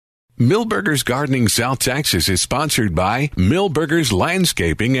Millburgers Gardening South Texas is sponsored by Millburgers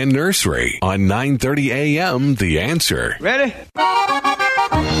Landscaping and Nursery on 9:30 a.m. The Answer. Ready?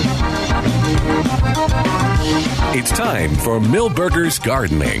 It's time for Millburgers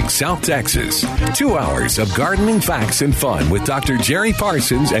Gardening South Texas. 2 hours of gardening facts and fun with Dr. Jerry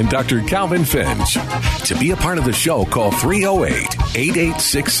Parsons and Dr. Calvin Finch. To be a part of the show, call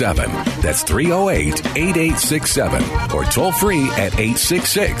 308-8867. That's 308-8867. Or toll free at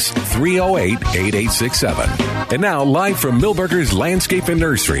 866-308-8867. And now, live from Millburgers Landscape and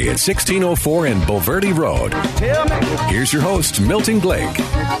Nursery at 1604 and Bulverde Road. Here's your host, Milton Blake.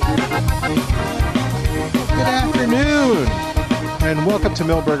 Good afternoon, and welcome to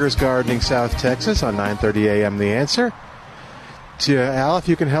Millburgers Gardening South Texas on 9:30 a.m. The Answer. Al, if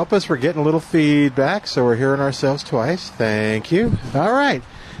you can help us, we're getting a little feedback, so we're hearing ourselves twice. Thank you. All right.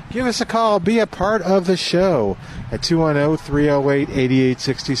 Give us a call. Be a part of the show at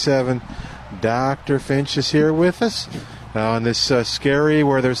 210-308-8867. Dr. Finch is here with us on this scary,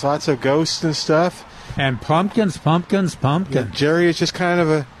 where there's lots of ghosts and stuff. And pumpkins. Yeah, Jerry is just kind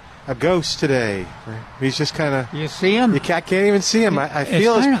of a ghost today. He's just kind of... You see him? I can't even see him. I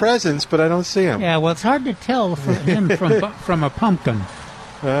feel his presence, but I don't see him. Yeah, well, it's hard to tell him from a pumpkin.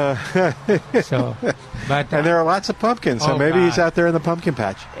 And there are lots of pumpkins, so maybe he's out there in the pumpkin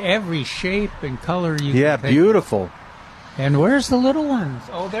patch. Every shape and color you can think. Beautiful. And where's the little ones?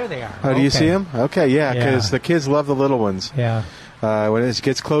 Oh, there they are. Oh, do you see them? Okay, yeah, because the kids love the little ones. Yeah. When it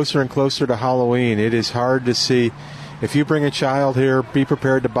gets closer and closer to Halloween, it is hard to see. If you bring a child here, be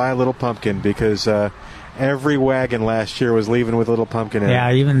prepared to buy a little pumpkin, because every wagon last year was leaving with a little pumpkin in it.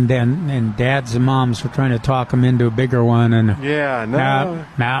 Yeah, even then, and dads and moms were trying to talk them into a bigger one. And no.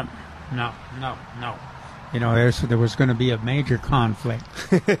 You know, there was going to be a major conflict.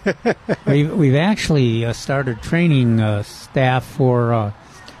 We've actually started training staff for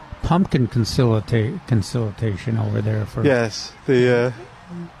pumpkin consultation over there. Yes, it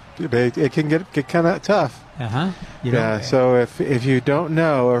can get kind of tough. So if you don't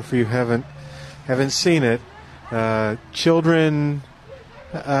know, or if you haven't seen it, children,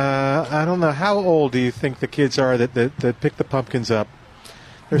 I don't know, how old do you think the kids are that pick the pumpkins up?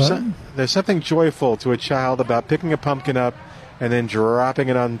 There's something joyful to a child about picking a pumpkin up and then dropping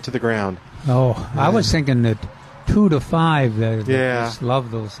it onto the ground. I was thinking that 2 to 5 that just love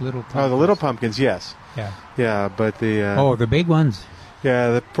those little pumpkins. Oh, the little pumpkins, yes. Yeah, but the big ones.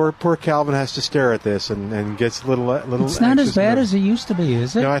 Yeah, the poor Calvin has to stare at this and gets a little. It's not as bad as it used to be,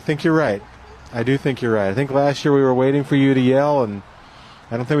 is it? No, I think you're right. I do think you're right. I think last year we were waiting for you to yell, and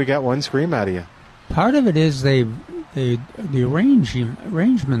I don't think we got one scream out of you. Part of it is the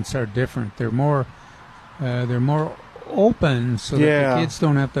arrangements are different. They're more open, so that the kids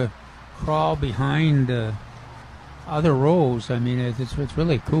don't have to crawl behind other rows. I mean, it's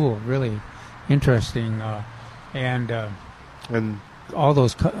really cool, really interesting, and all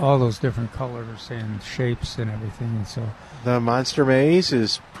those different colors and shapes and everything. And so the Monster Maze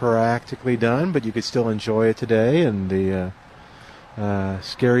is practically done, but you could still enjoy it today, and the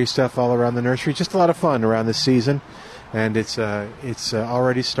scary stuff all around the nursery. Just a lot of fun around this season, and it's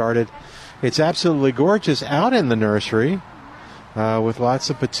already started. It's absolutely gorgeous out in the nursery with lots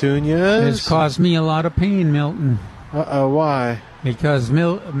of petunias. It's caused me a lot of pain, Milton. Why? Because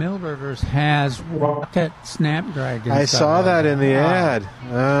Millburgers has rocket snapdragons. I saw that in the ad.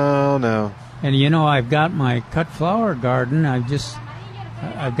 Oh, no. And, you know, I've got my cut flower garden. I've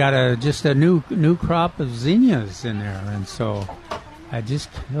got a new crop of zinnias in there. And so as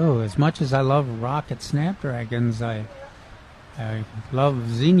much as I love rocket snapdragons, I love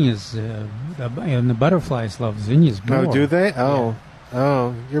zinnias. And the butterflies love zinnias more. Oh, do they? Oh. Yeah.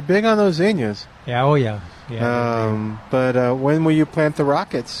 Oh, you're big on those zinnias. Yeah, oh, yeah. But when will you plant the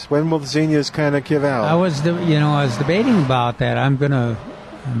rockets? When will the zinnias kind of give out? I was debating about that. I'm gonna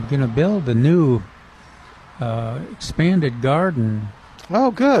build a new expanded garden.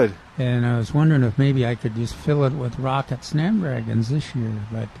 Oh, good. And I was wondering if maybe I could just fill it with rocket snapdragons this year.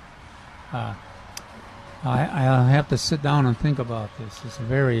 But I'll have to sit down and think about this. It's a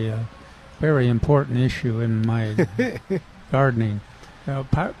very, very important issue in my gardening.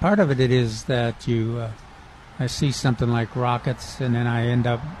 Part of it is that I see something like rockets, and then I end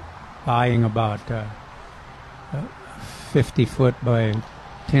up buying about 50 foot by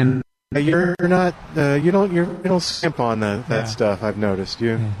 10. You're not you don't skimp on that stuff. I've noticed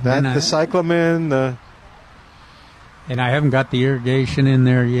the cyclamen, and I haven't got the irrigation in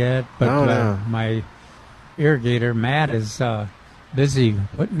there yet. But my irrigator Matt is busy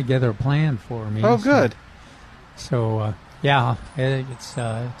putting together a plan for me. Oh, good. So. Yeah, it's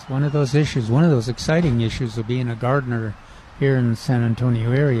one of those issues, one of those exciting issues of being a gardener here in the San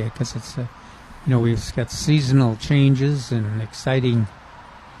Antonio area, because it's we've got seasonal changes and exciting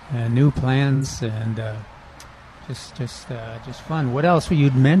new plants, and just fun. What else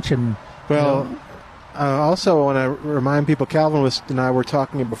you'd mention? Well, also I want to remind people, Calvin and I were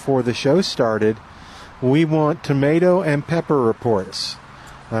talking before the show started. We want tomato and pepper reports.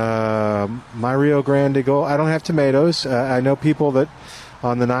 My Rio Grande Gold, I don't have tomatoes. I know people that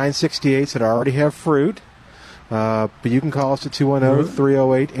on the 968s that already have fruit. But you can call us at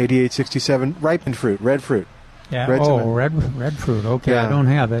 210-308-8867. Ripened fruit, red fruit. Yeah. Red fruit. Okay, yeah. I don't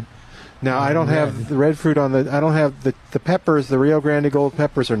have it. Now, I don't have the red fruit on the... I don't have the peppers. The Rio Grande Gold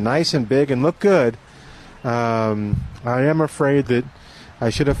peppers are nice and big and look good. I am afraid that I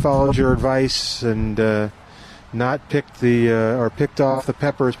should have followed your advice and not picked picked off the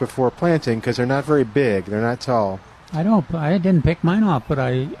peppers before planting, because they're not very big. They're not tall. I didn't pick mine off, but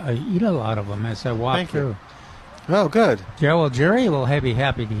I eat a lot of them as I walk through. Oh, good. Yeah, well, Jerry will be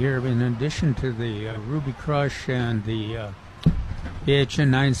happy to hear, in addition to the Ruby Crush and the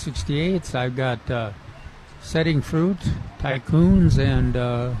BHN 968s, I've got Setting Fruit, Tycoons, and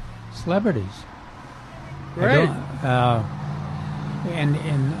Celebrities. Great.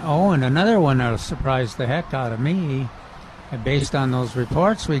 And another one that surprised the heck out of me, based on those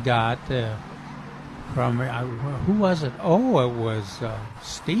reports we got from, who was it? Oh, it was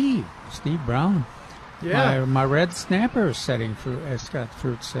Steve Brown. Yeah. My red snapper is setting fruit. It's got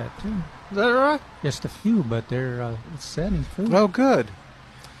fruit set, too. Is that right? Just a few, but they're setting fruit. Oh, good.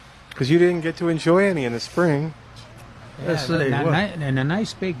 Because you didn't get to enjoy any in the spring. Let's see. And a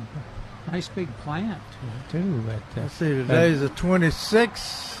nice big plant, too. But, let's see, today's the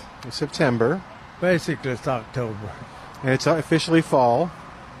 26th. September. Basically, it's October. And it's officially fall.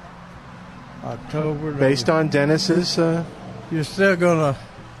 October. Based on Dennis's... You're still going to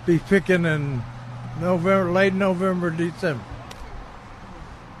be picking in late November, December,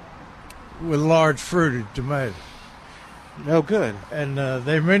 with large fruited tomatoes. Oh, good. And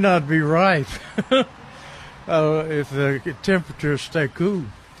they may not be ripe if the temperatures stay cool.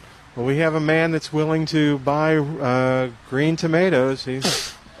 Well, we have a man that's willing to buy green tomatoes.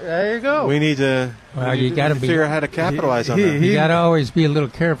 There you go. We need to, you got to figure out how to capitalize on that. You got to always be a little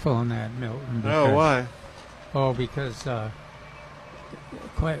careful on that, Milton. Oh, why? Oh, because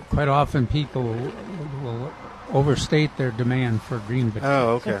quite often people will overstate their demand for green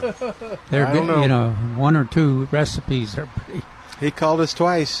potatoes. Oh, okay. I don't know. One or two recipes are pretty. He called us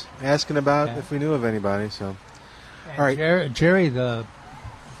twice asking about if we knew of anybody. So, all right, Jerry, the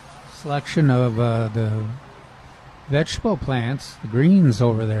selection of the vegetable plants, the greens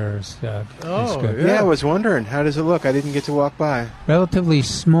over there is good. Yeah, I was wondering, how does it look? I didn't get to walk by. Relatively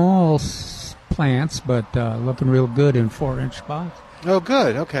small plants, but looking real good in 4-inch pots. Oh,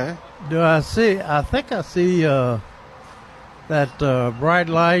 good. Okay. I think I see that Bright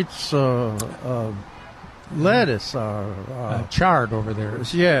Lights lettuce or chard over there.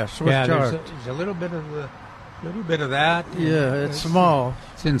 Yeah, chard. There's a little bit of that. Yeah, it's small.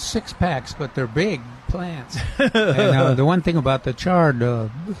 It's in 6-packs, but they're big plants. And the one thing about the chard do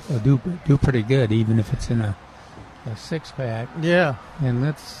pretty good, even if it's in a 6-pack. Yeah. And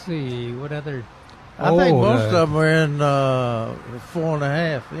let's see what other. I think most of them are in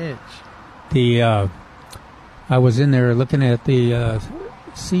 4.5 inch. I was in there looking at the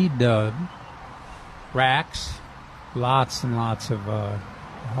seed racks, lots and lots of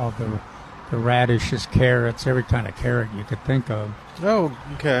all the radishes, carrots, every kind of carrot you could think of. Oh,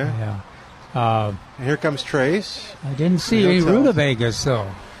 okay. Yeah. Here comes Trace. I didn't see any rutabagas,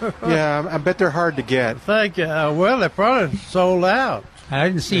 though. Yeah, I bet they're hard to get. Thank you. Well, they probably sold out. I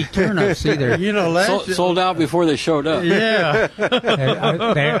didn't see turnips either. Sold out before they showed up. Yeah.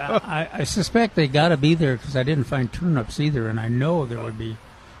 I suspect they got to be there because I didn't find turnips either, and I know there would be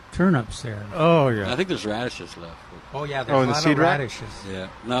turnips there. Oh, yeah. I think there's radishes left. Oh, yeah, there's a lot of radishes. Yeah.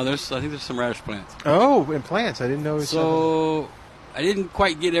 No, I think there's some radish plants. Oh, and plants. I didn't know. So I didn't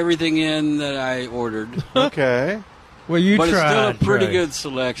quite get everything in that I ordered. Okay. Well, you but tried. It's still a pretty good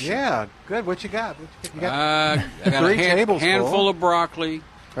selection. Yeah, good. What you got? I got a handful of broccoli.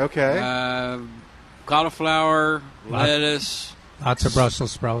 Okay. Cauliflower, lettuce. Lots of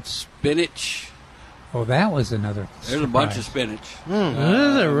Brussels sprouts. Spinach. Oh, that was another There's surprise. a bunch of spinach.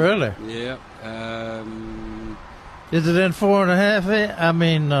 Is it really? Yeah. Is it in 4.5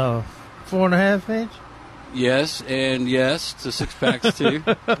 inch? 4.5 inch? Yes, and yes to 6-packs too.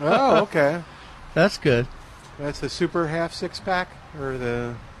 Oh, okay. That's good. That's the super half 6-pack, or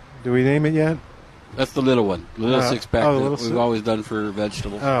the? Do we name it yet? That's the little one, little 6-pack that we've always done for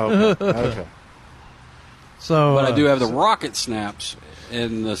vegetables. Oh, okay. Okay. So, but I do have the rocket snaps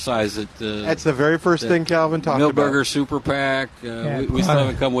in the size that. That's the very first thing Calvin talked about. Milberger Super Pack. We still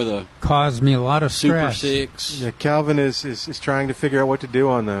haven't come with a. Caused me a lot of Super stress. 6. Yeah, Calvin is trying to figure out what to do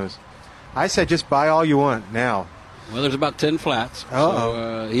on those. I said just buy all you want now. Well, there's about 10 flats.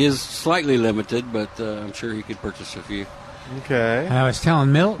 So, he is slightly limited, but I'm sure he could purchase a few. Okay. I was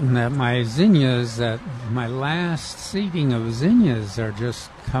telling Milton that my zinnias, that my last seeding of zinnias are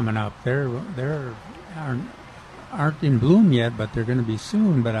just coming up. They're aren't in bloom yet, but they're going to be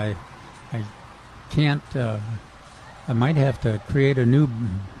soon. But I can't. I might have to create a new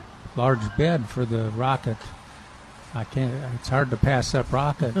large bed for the rocket. I can't. It's hard to pass up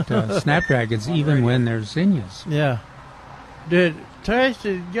rocket snapdragons even when there's zinnias. Yeah. Did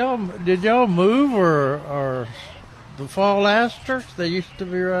y'all move or the fall asters? They used to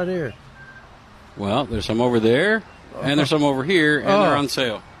be right here. Well, there's some over there, and there's some over here, and they're on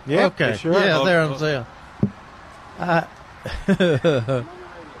sale. Yeah. Okay. Sure. Yeah, they're on sale.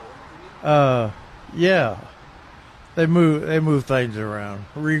 Yeah. They move things around,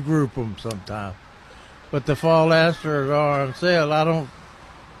 regroup them sometime. But the fall asters are on sale. I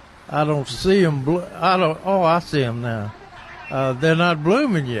don't see them. I see them now. They're not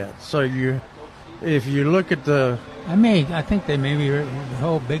blooming yet. So if you look at the, I think they may be a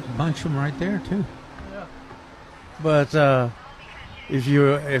whole big bunch of them right there too. Yeah. But if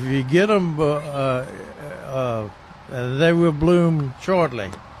you get them, they will bloom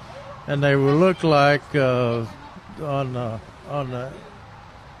shortly, and they will look like on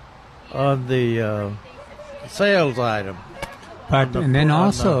the sales item. But and then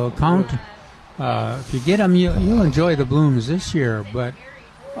also count. If you get them, you'll enjoy the blooms this year. But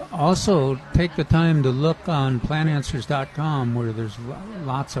also take the time to look on plantanswers.com, where there's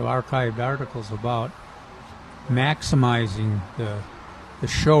lots of archived articles about maximizing the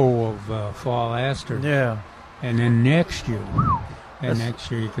show of fall aster. Yeah. And then next year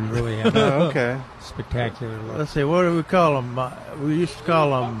you can really have a spectacular look. Let's see, what do we call them? We used to call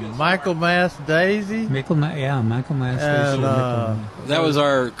them Michaelmas Daisy. Michaelmas Daisy. That was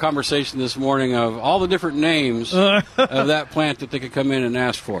our conversation this morning of all the different names of that plant that they could come in and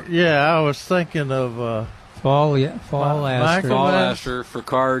ask for. Yeah, I was thinking of fall aster. Fall aster,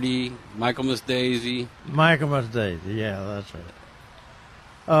 Fricardi, Michaelmas Daisy. Michaelmas Daisy, yeah, that's right.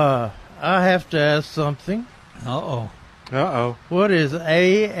 I have to ask something. Uh-oh. What is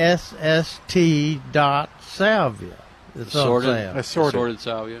ASST salvia? It's assorted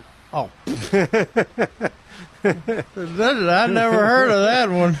salvia. Oh. I never heard of that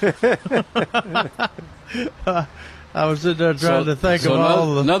one. I was sitting there trying to think of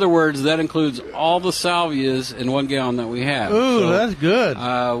all the... In other words, that includes all the salvias in 1 gallon that we have. Ooh, that's good.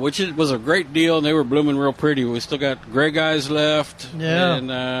 Which was a great deal, and they were blooming real pretty. We still got gray guys left. Yeah. And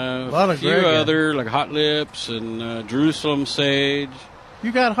a lot of few other, like Hot Lips and Jerusalem Sage.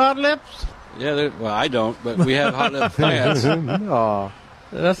 You got Hot Lips? Yeah, well, I don't, but we have Hot Lip plants. Aw.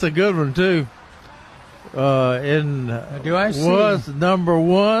 That's a good one, too. Do I see? Was number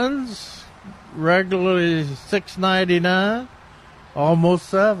ones... regularly $6.99,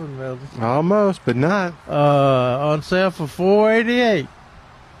 almost $7, Milton. Almost, but not. On sale for $4.88.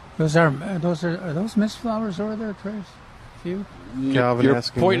 Are those mist flowers over there, Trace? Few. Calvin You're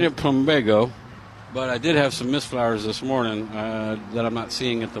asking pointing at plumbago, but I did have some mist flowers this morning that I'm not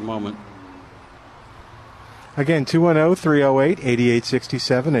seeing at the moment. Again,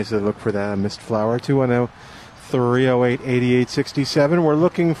 210-308-8867. They said look for that mist flower. 210-308-8867. We're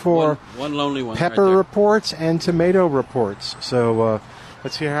looking for one lonely one pepper right reports and tomato reports. So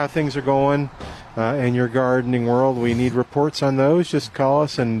let's hear how things are going in your gardening world. We need reports on those. Just call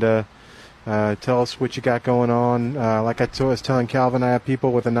us and tell us what you got going on. Like I was telling Calvin, I have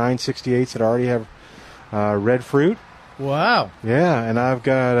people with the 968s that already have red fruit. Wow. Yeah, and I've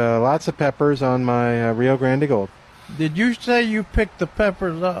got lots of peppers on my Rio Grande Gold. Did you say you picked the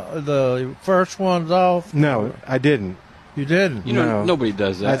peppers, the first ones off? No, I didn't. You didn't? No. Nobody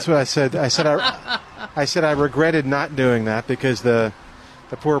does that. That's what I said. I said I regretted not doing that because the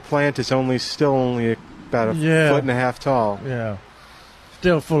poor plant is still only about a foot and a half tall. Yeah.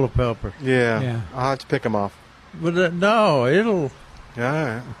 Still full of pepper. Yeah. I'll have to pick them off. But no, it'll...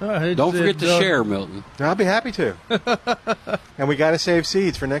 All right. Don't forget to share, Milton. I'll be happy to. And we got to save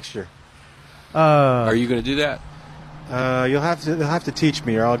seeds for next year. Are you going to do that? You'll have to teach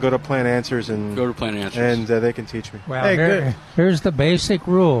me, or I'll go to Plant Answers and go to Plant Answers, and they can teach me. Well, here's the basic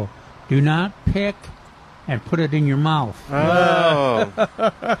rule: do not pick and put it in your mouth. Oh,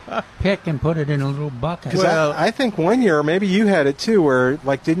 pick and put it in a little bucket. Well, I think one year maybe you had it too, where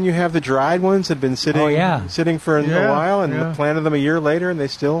didn't you have the dried ones that had been sitting for a while, and planted them a year later, and they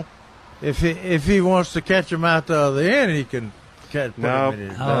still. if he wants to catch him out the other end, he can catch him in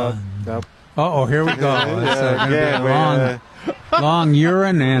his Nope. Oh, here we go. It's going to be a long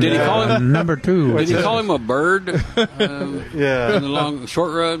urine and did he call him, number 2. Did he call him a bird? Yeah. In the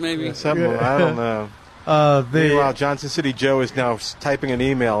short run, maybe? Something, I don't know. Meanwhile, Johnson City Joe is now typing an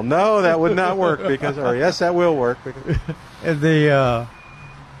email. No, that would not work or yes, that will work.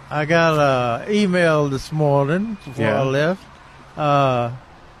 I got an email this morning before I left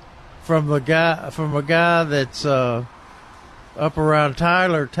from a guy that's up around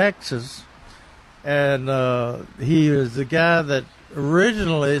Tyler, Texas, and he is the guy that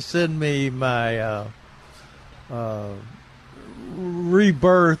originally sent me my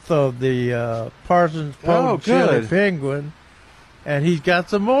rebirth of the Parsons Pope Chili Penguin, and he's got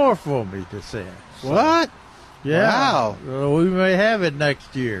some more for me to send. So, what? Yeah. Wow. We may have it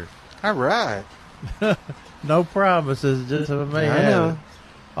next year. All right. No promises, just I may have it.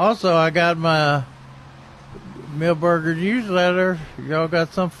 Also, I got my Millburger newsletter. Y'all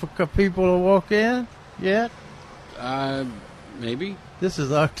got something for people to walk in yet? Maybe. This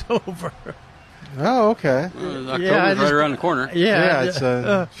is October. Oh, okay. October's right around the corner. Yeah, it's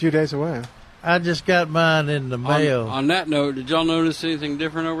a few days away. I just got mine in the mail. On that note, did y'all notice anything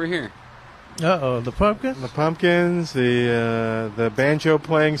different over here? The pumpkins? The pumpkins, the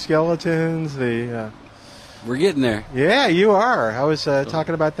banjo-playing skeletons, We're getting there. Yeah, you are. I was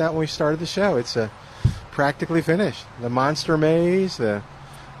talking about that when we started the show. It's practically finished. The monster maze,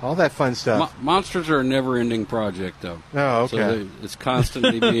 all that fun stuff. Monsters are a never-ending project, though. Oh, okay. So it's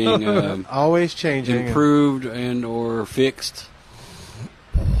constantly being always changing, improved and or fixed.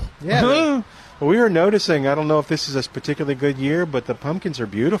 Yeah. Well, we were noticing, I don't know if this is a particularly good year, but the pumpkins are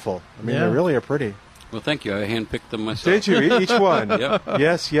beautiful. I mean, they really are pretty. Well, thank you. I handpicked them myself. Did you? Each one? Yep.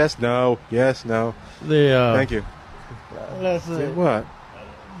 Yes, no. Yes, no. Thank you. Let's see. What?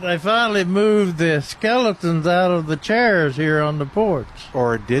 They finally moved the skeletons out of the chairs here on the porch.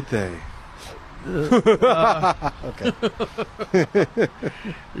 Or did they? Okay.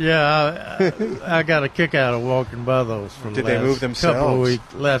 Yeah, I got a kick out of walking by those for Did they move themselves?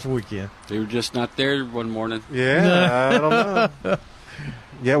 Last weekend. They were just not there one morning. Yeah, I don't know.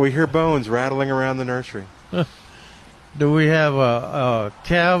 Yeah, we hear bones rattling around the nursery. Do we have a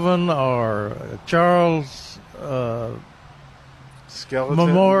Calvin or a Charles skeleton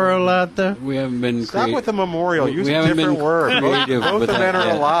memorial out there? We haven't been. Stop with the memorial. Use a different word. Both of them are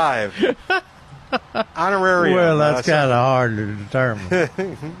alive. Honorarium. Well, that's kind of hard to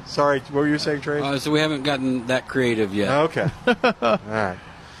determine. Sorry, what were you saying, Trey? So we haven't gotten that creative yet. Okay. All right.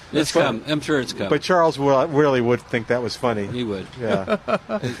 It's come. I'm sure it's come. But Charles really would think that was funny. He would. Yeah.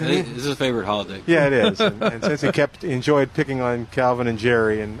 It's his favorite holiday. Yeah, it is. And since he enjoyed picking on Calvin and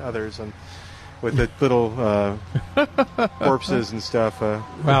Jerry and others, and with the little corpses and stuff.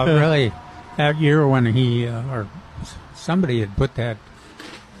 Well, really, that year when he or somebody had put that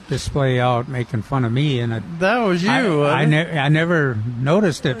display out making fun of me, and that was you. I never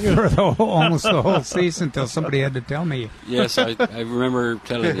noticed it for almost the whole season until somebody had to tell me. Yes, I remember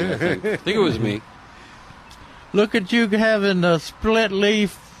telling you. I think it was me. Look at you having a split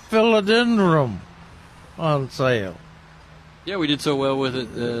leaf philodendron on sale. Yeah, we did so well with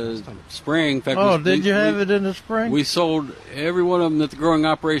it spring. In fact, did you have it in the spring? We sold every one of them that the growing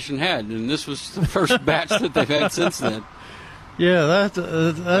operation had, and this was the first batch that they've had since then. Yeah,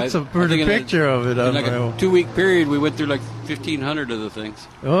 that's a pretty picture of it. In like a 2-week period, we went through like 1,500 of the things.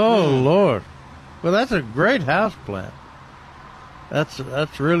 Oh, Lord. Well, that's a great house plant. That's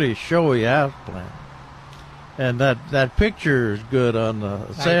really showy house plant. And that picture is good on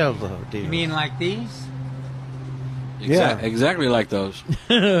the sales deal. You mean like these? Exactly like those.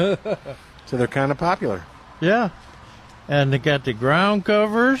 So they're kind of popular. Yeah. And they got the ground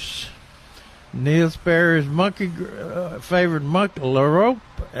covers. Neil Sperry's favorite monkey, LaRope.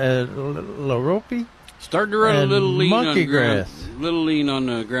 Starting to run a little lean monkey grass. Little lean on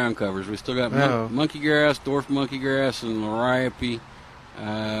the ground covers. We still got monkey grass, dwarf monkey grass, and liriope.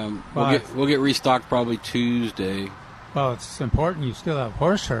 We'll get restocked probably Tuesday. Well, it's important you still have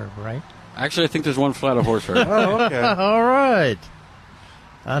horse herb, right? Actually, I think there's one flat of horse herb. Oh, okay. All right.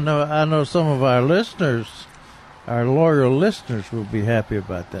 I know some of our listeners. Our loyal listeners will be happy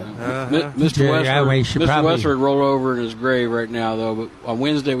about that. Mr. Westford rolled over in his grave right now, though. But on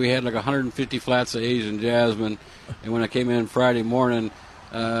Wednesday, we had like 150 flats of Asian jasmine. And when I came in Friday morning,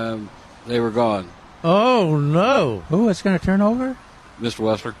 they were gone. Oh, no. Who is going to turn over? Mr.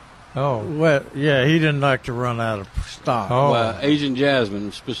 Westford. Oh. Well, yeah, he didn't like to run out of stock. Oh. Well, Asian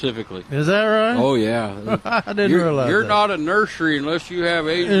jasmine specifically. Is that right? Oh, yeah. I didn't realize You're that. not a nursery unless you have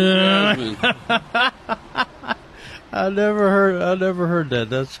Asian jasmine. I never heard that.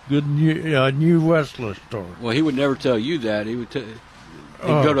 That's good new Westler story. Well, he would never tell you that. He would he'd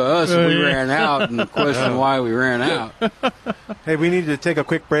go to us if we ran out and question why we ran out. Hey, we need to take a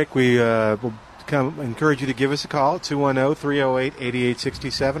quick break. We will encourage you to give us a call at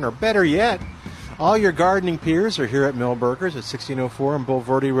 210-308-8867, or better yet, all your gardening peers are here at Millburgers at 1604 on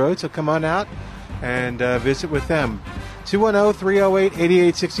Bulverde Road, so come on out and visit with them.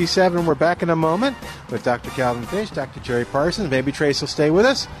 210-308-8867. We're back in a moment with Dr. Calvin Finch, Dr. Jerry Parsons. Maybe Trace will stay with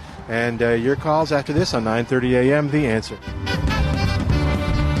us. And your calls after this on 9:30 a.m. The Answer.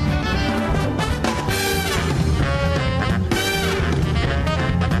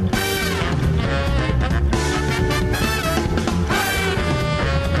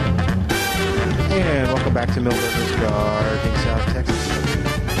 And welcome back to Millburgers Gardening, South Texas.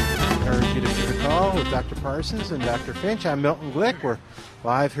 With Dr. Parsons and Dr. Finch. I'm Milton Glick. We're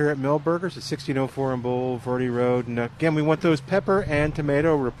live here at Millburgers at 1604 on Bulverde Road. And again, we want those pepper and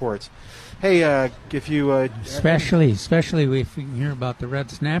tomato reports. Hey, if you... especially if you can hear about the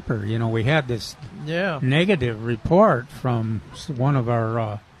red snapper. You know, we had this negative report from one of our...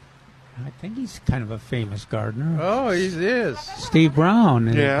 I think he's kind of a famous gardener. Oh, he is. Steve Brown.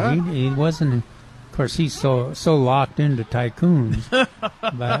 And he wasn't... Of course, he's so locked into tycoons.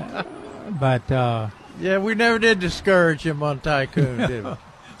 But we never did discourage him on tycoon, did we?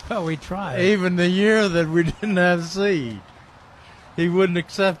 Well, we tried. Even the year that we didn't have seed, he wouldn't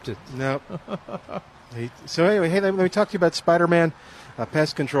accept it. Nope. So anyway, hey, let me talk to you about Spider-Man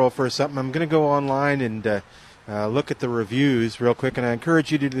pest control for something. I'm going to go online and look at the reviews real quick, and I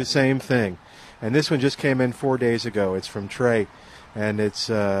encourage you to do the same thing. And this one just came in 4 days ago. It's from Trey, and it's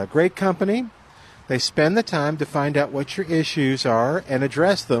a great company. They spend the time to find out what your issues are and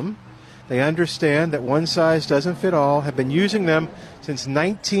address them. They understand that one size doesn't fit all, have been using them since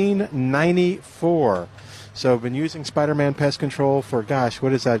 1994. So I've been using Spider-Man Pest Control for,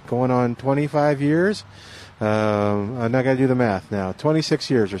 what is that, going on 25 years? I'm not going to do the math now, 26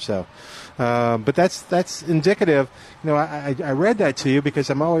 years or so. But that's indicative. You know, I read that to you because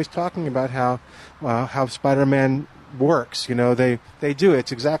I'm always talking about how Spider-Man works. You know, they do.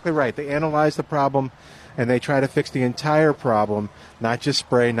 It's exactly right. They analyze the problem, and they try to fix the entire problem, not just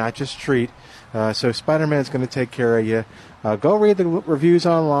spray, not just treat. So Spider-Man's going to take care of you. Go read the reviews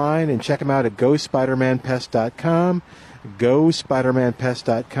online and check them out at GoSpidermanPest.com.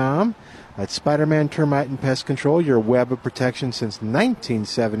 GoSpidermanPest.com. That's Spider-Man Termite and Pest Control, your web of protection since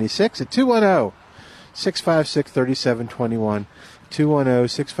 1976 at 210-656-3721.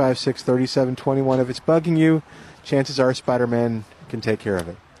 210-656-3721. If it's bugging you, chances are Spider-Man can take care of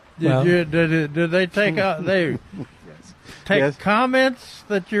it. Did they take out? They take comments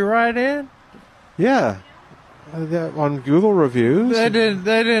that you write in? Yeah, on Google reviews. They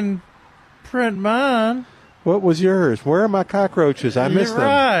didn't print mine. What was yours? Where are my cockroaches? I missed them.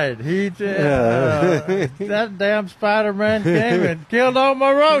 Right. He did. That damn Spider-Man came and killed all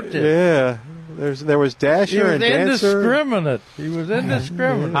my roaches. Yeah. There was Dasher and Dancer. He was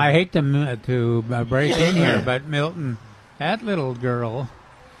indiscriminate. I hate to break in here, but Milton, that little girl,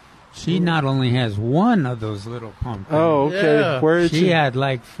 she not only has one of those little pumpkins. Oh, okay. Yeah. Where is she had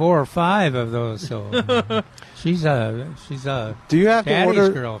like 4 or 5 of those. So she's a Do you have daddy's to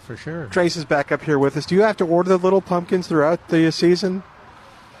order girl for sure. Trace is back up here with us. Do you have to order the little pumpkins throughout the season?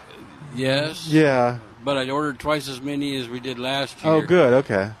 Yes. Yeah. But I ordered twice as many as we did last year. Oh, good.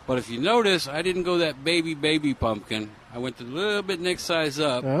 Okay. But if you notice, I didn't go that baby pumpkin. I went a little bit next size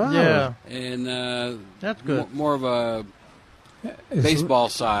up. Oh. Yeah. And that's good. More of a baseball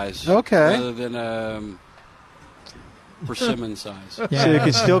size. Okay. Rather than persimmon size. Yeah. So you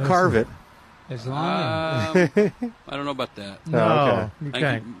can still carve it. As long I don't know about that. No, okay. you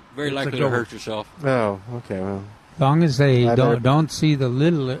can't. Very likely to hurt yourself. Oh, okay. Well, as long as they don't see the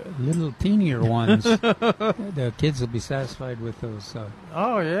little teenier ones, the kids will be satisfied with those.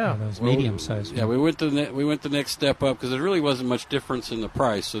 Those medium-sized. Yeah, we went the next step up because there really wasn't much difference in the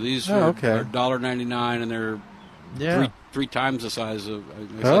price. So these are $1.99, and they're three times the size of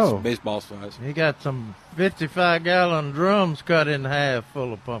baseball size. He got some 55-gallon drums cut in half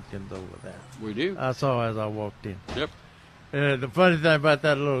full of pumpkins over there. We do. I saw as I walked in. Yep. The funny thing about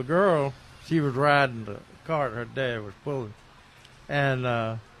that little girl, she was riding the cart her dad was pulling,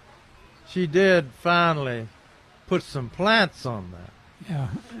 and she did finally put some plants on that. Yeah,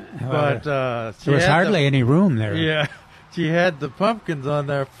 but there was hardly any room there. Yeah, she had the pumpkins on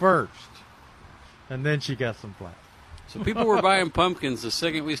there first, and then she got some plants. So people were buying pumpkins the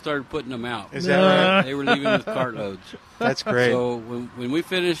second we started putting them out. Is that right? They were leaving with cartloads. That's great. So when we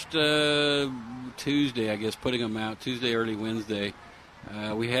finished Tuesday, I guess, putting them out, Tuesday, early Wednesday,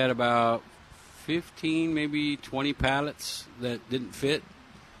 we had about 15, maybe 20 pallets that didn't fit.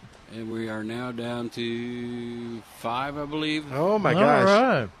 And we are now down to 5, I believe. Oh, my gosh. All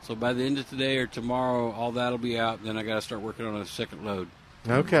right. So by the end of today or tomorrow, all that will be out. Then I got to start working on a second load.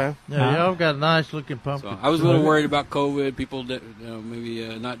 Okay. Yeah, y'all got nice-looking pumpkins. So I was a little worried about COVID, people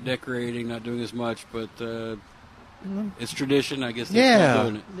maybe not decorating, not doing as much, but it's tradition. I guess they're still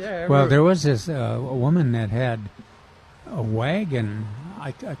doing it. Yeah, well, there was this a woman that had a wagon.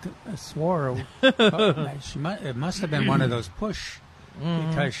 I swore it must have been one of those push,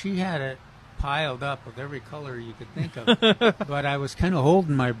 because she had it piled up with every color you could think of. But I was kind of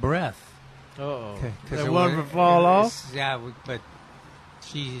holding my breath. Uh-oh. Because it wanted to fall off? Yeah, but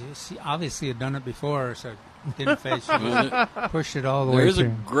she obviously had done it before, so it didn't face she pushed it all the way There's through.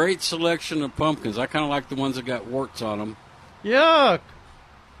 a great selection of pumpkins. I kind of like the ones that got warts on them. Yuck!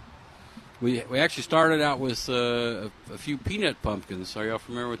 We actually started out with a few peanut pumpkins. Are y'all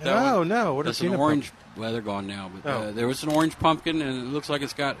familiar with that one? Oh, no. What That's is an orange. Well, they're gone now. But there was an orange pumpkin, and it looks like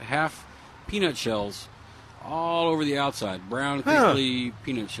it's got half peanut shells all over the outside. Brown, crinkly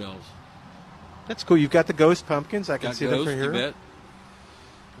peanut shells. That's cool. You've got the ghost pumpkins. I can see those, them from here.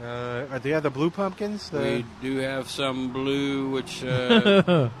 You Are they the blue pumpkins? We do have some blue, which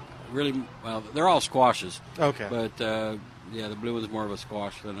really, well, they're all squashes. Okay. But, the blue one's more of a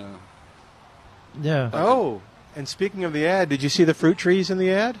squash than a... Yeah. Oh, and speaking of the ad, did you see the fruit trees in the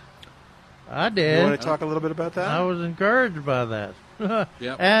ad? I did. You want to talk a little bit about that? I was encouraged by that.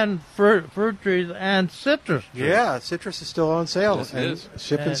 Yep. And fruit trees and citrus trees. Yeah, citrus is still on sale. Yes, it and is.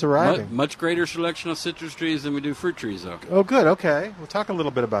 Shipment's arriving. Much greater selection of citrus trees than we do fruit trees, though. Oh, good. Okay. We'll talk a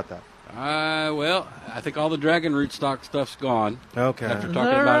little bit about that. Well, I think all the dragon root stock stuff's gone. Okay. After Is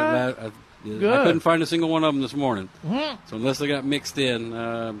talking that about right? it, I Good. couldn't find a single one of them this morning. Mhm. So unless they got mixed in,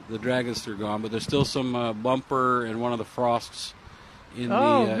 the dragons are gone. But there's still some bumper and one of the frosts in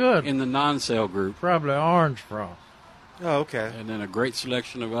good. in the non-sale group. Probably orange frost. Oh, okay. And then a great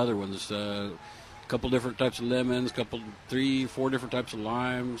selection of other ones. A couple different types of lemons, 3, 4 different types of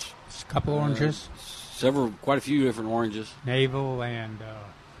limes. A couple oranges. Quite a few different oranges. Navel and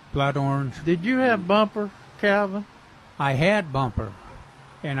blood orange. Did you have bumper, Calvin? I had bumper,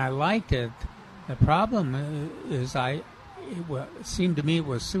 and I liked it. The problem is it seemed to me it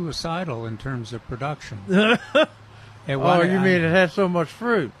was suicidal in terms of production. You mean it had so much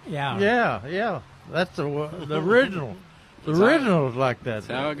fruit? Yeah. Yeah. That's the original. The original is like that.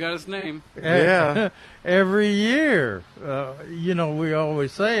 That's how it got its name. Yeah. Every year, we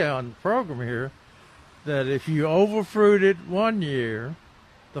always say on the program here that if you overfruit it one year,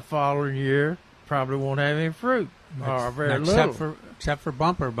 the following year probably won't have any fruit or very little. Except for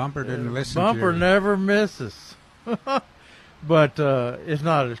Bumper. Bumper didn't listen to Bumper you. never misses. But it's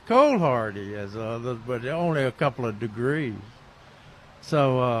not as cold hardy as others, but only a couple of degrees.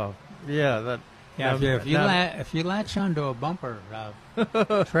 So, if you latch onto a Bumper,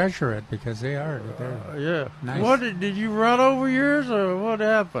 treasure it because they're nice. What did you run over yours, or what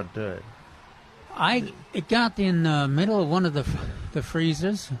happened to it? It got in the middle of one of the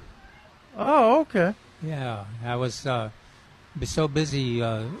freezers. Oh, okay. Yeah, I was so busy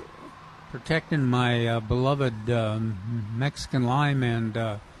protecting my beloved Mexican lime and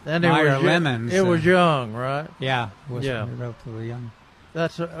Meyer lemons. It was young, right? Yeah, it was relatively young.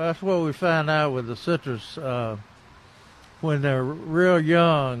 That's what we found out with the citrus. When they're real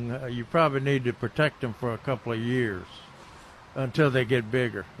young, you probably need to protect them for a couple of years until they get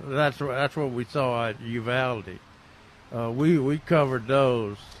bigger. That's what we saw at Uvalde. We covered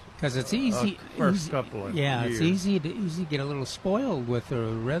those. Because it's easy. Couple of years. It's easy to get a little spoiled with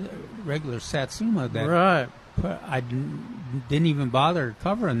a regular Satsuma. Right. I didn't even bother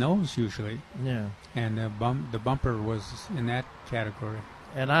covering those usually. Yeah. And the Bumper was in that category.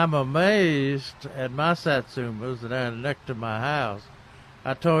 And I'm amazed at my Satsumas that I had next to my house.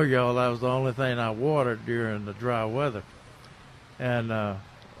 I told y'all that was the only thing I watered during the dry weather. And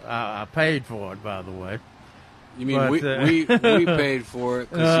I paid for it, by the way. You mean we paid for it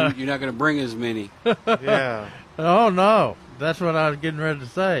because you're not going to bring as many. Yeah. Oh, no. That's what I was getting ready to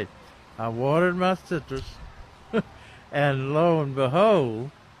say. I watered my citrus, and lo and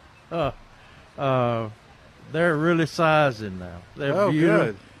behold, they're really sizing now. They're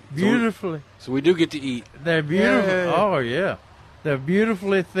good. Beautifully. So we do get to eat. They're beautiful. Yeah. Oh, yeah. They're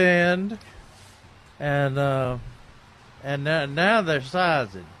beautifully thinned, and now they're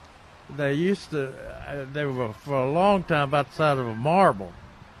sizing. They were for a long time about the size of a marble.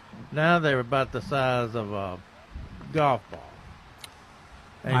 Now they're about the size of a golf ball,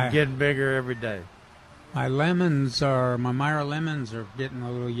 and getting bigger every day. My Myra lemons are getting a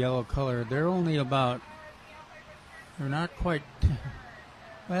little yellow color. They're not quite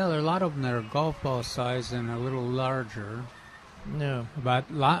Well, there are a lot of them that are golf ball size and a little larger. Yeah.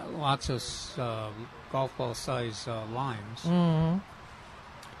 But lots of golf ball size limes.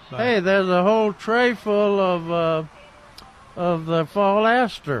 Mm-hmm. Hey, there's a whole tray full of the fall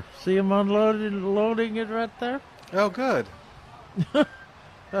aster. See them loading it right there? Oh, good.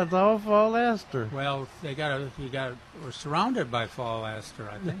 That's all fall aster. Well, we're surrounded by fall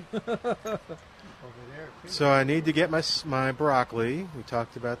aster, I think. So I need to get my broccoli. We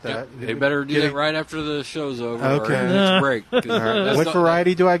talked about that. Yep. They better do it right after the show's over. Okay. Or next break. Right. What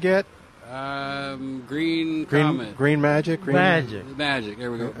variety do I get? Green Comet. Green Magic? Magic.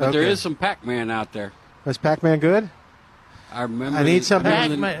 There we go. But there is some Pac-Man out there. Is Pac-Man good? I remember. I need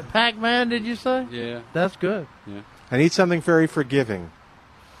something. Pac-Man, did you say? Yeah. That's good. Yeah. I need something very forgiving.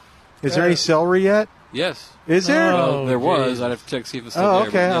 Is there any celery yet? Yes. Is there? Well, there was. I'd have to check see if it's still there.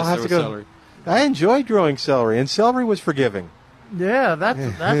 Okay. I'll have to go. Celery. I enjoyed growing celery, and celery was forgiving. Yeah, that's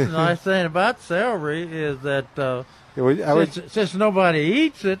the nice thing about celery is that since nobody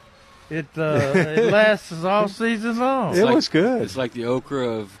eats it, it lasts all season long. It was good. It's like the okra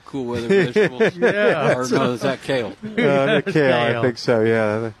of cool weather vegetables. Yeah. Or no, is that kale? The kale, I think so.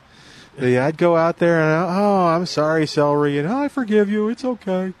 Yeah. I'd go out there and I'm sorry, celery, and I forgive you. It's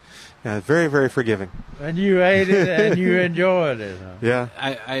okay. Yeah, very, very forgiving. And you ate it and you enjoyed it. Huh? Yeah.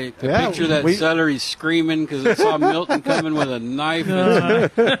 I picture that celery screaming because it saw Milton coming with a knife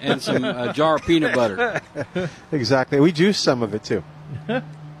and some jar of peanut butter. Exactly. We juice some of it too. And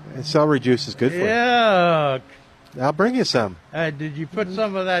celery juice is good for you. Yeah. I'll bring you some. Did you put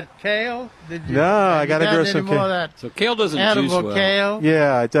some of that kale? No, I got to grow some kale. So kale doesn't juice well. Kale?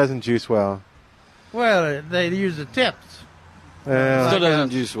 Yeah, it doesn't juice well. Well, they use the tips. Still doesn't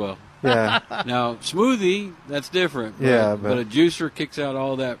juice well. Yeah. Now, smoothie, that's different. But a juicer kicks out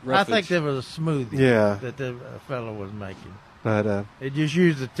all that roughage. I think there was a smoothie that the fellow was making. But they just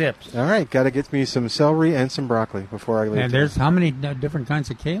used the tips. All right, got to get me some celery and some broccoli before I leave. And there's how many different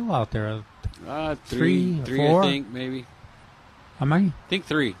kinds of kale out there? Three, four? I think, maybe. How many? I think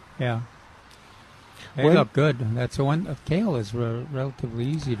 3. Yeah. They look good. That's the one. Kale is relatively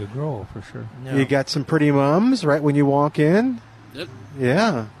easy to grow, for sure. No. You got some pretty mums right when you walk in. Yep.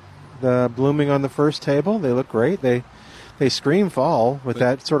 Yeah. Blooming on the first table. They look great. They scream fall with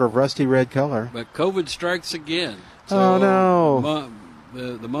that sort of rusty red color. But COVID strikes again. So oh, no.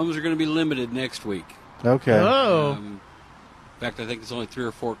 The mums are going to be limited next week. Okay. Oh. In fact, I think it's only 3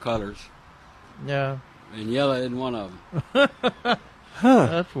 or 4 colors. Yeah. And yellow isn't one of them. Huh.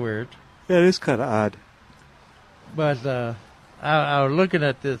 That's weird. That is kind of odd. But I was looking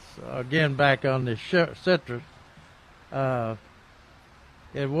at this again back on the citrus.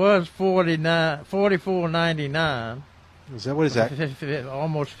 It was $44.99. What is that?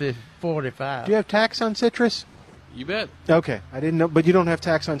 Almost $45. Do you have tax on citrus? You bet. Okay, I didn't know, but you don't have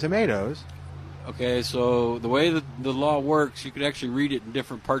tax on tomatoes. Okay, so the way that the law works, you could actually read it in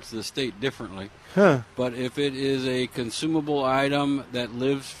different parts of the state differently. Huh. But if it is a consumable item that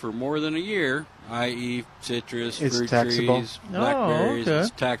lives for more than a year, i.e. citrus, fruit trees, blackberries,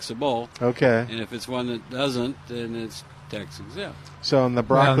 it's taxable. Okay. And if it's one that doesn't, then it's tax exempt. So on the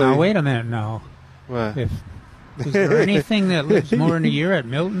broccoli... Well, now, wait a minute now. What? Is there anything that lives more than a year at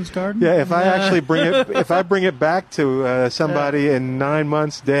Milton's garden? Yeah, if I actually bring it back to somebody in 9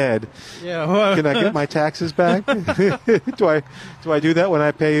 months dead, can I get my taxes back? do I do that when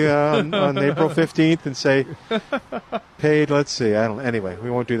I pay on April 15th and say paid? Let's see. Anyway, we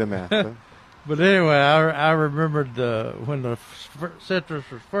won't do the math. But anyway, I remembered when the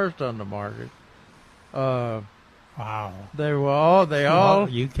citrus was first on the market. Wow. They all.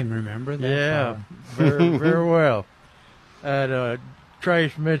 You can remember that? Yeah, very, very well. And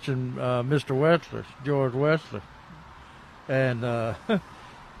Trace mentioned Mr. Wetzler, George Wetzler. And I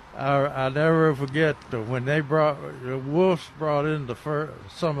never forget when the Wolves brought in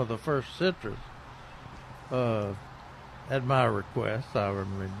some of the first citrus at my request, I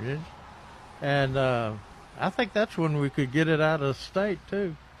remember it. And I think that's when we could get it out of the state,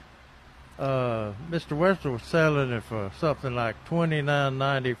 too. Mr. Wetzler was selling it for something like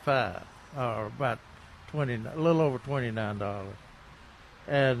 $29.95, or about a little over $29.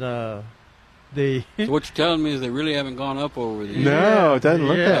 And so what you're telling me is they really haven't gone up over the years. No, it doesn't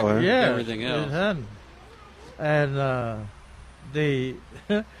look that way. Yeah, everything else. It hadn't. And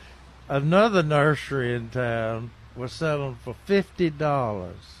another nursery in town was selling for $50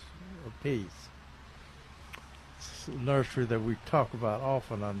 a piece. It's a nursery that we talk about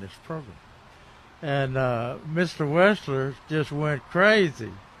often on this program. And Mr. Wetzler just went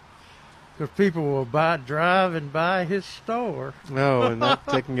crazy because people were driving by his store. No, and not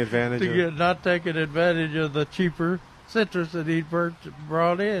taking advantage not taking advantage of the cheaper citrus that he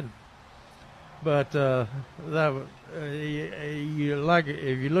brought in. But if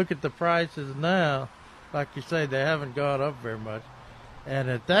you look at the prices now, like you say, they haven't gone up very much. And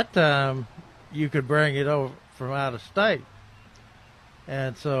at that time, you could bring it over from out of state.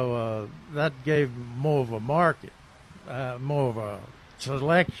 And so that gave more of a market, more of a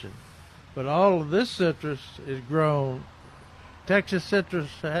selection. But all of this citrus is grown. Texas citrus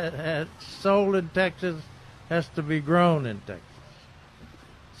sold in Texas has to be grown in Texas.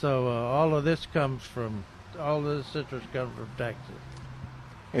 So all of this citrus comes from Texas.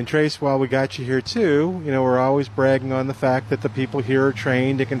 And Trace, while we got you here too, we're always bragging on the fact that the people here are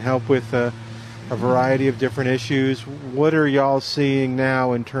trained and can help with a variety of different issues. What are y'all seeing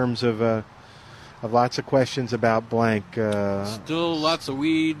now in terms of lots of questions about blank? Still lots of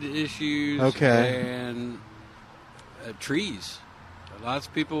weed issues. Okay. And trees. Lots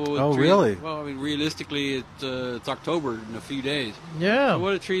of people with trees. Really? Well, realistically, it's October in a few days. Yeah. So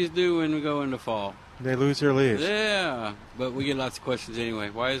what do trees do when we go into fall? They lose their leaves. Yeah, but we get lots of questions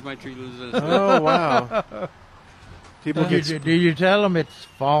anyway. Why is my tree losing its leaves? Oh, wow. People do you tell them it's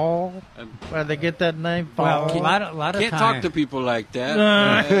fall? Where they get that name, fall? Well, a lot of can't time. talk to people like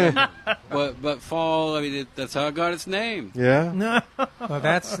that. But fall, that's how it got its name. Yeah. Well,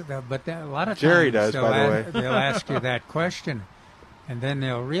 but a lot of times Jerry does, by the way. They'll ask you that question, and then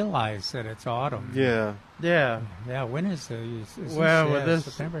they'll realize that it's autumn. Yeah. Yeah. Yeah. When is with this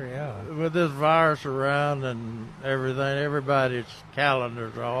September? Yeah. With this virus around and everything, everybody's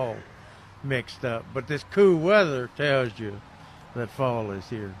calendars are all mixed up. But this cool weather tells you that fall is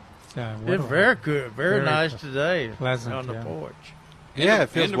here. It's very good, very nice today, pleasant on the porch. Yeah, it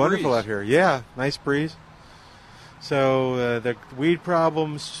feels wonderful out here. Yeah, nice breeze. So the weed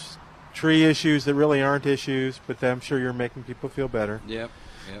problems, tree issues that really aren't issues, but I'm sure you're making people feel better. Yep.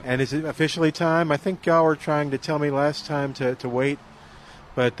 And is it officially time? I think y'all were trying to tell me last time to wait,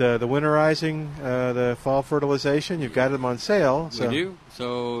 but the winterizing, the fall fertilization, you've got them on sale. So. We do.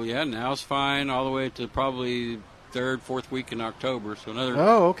 So, now's fine all the way to probably 3rd, 4th week in October. So another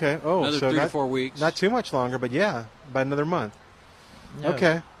 3 to 4 weeks. Not too much longer, but about another month. Yeah.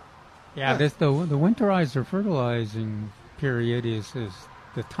 Okay. Yeah, the winterizer fertilizing period is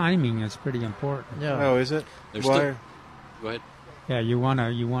the timing is pretty important. Yeah. Oh, is it? Go ahead. Yeah, you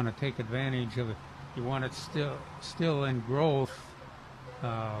wanna take advantage of it. You want it still in growth,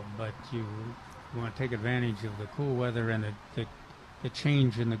 but you want to take advantage of the cool weather and the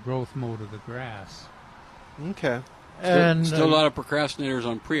change in the growth mode of the grass. Okay. And still a lot of procrastinators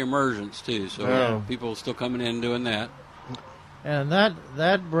on pre-emergence too. So people still coming in doing that. And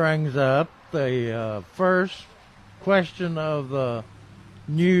that brings up the first question of the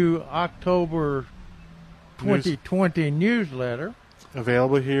new October 2020 newsletter.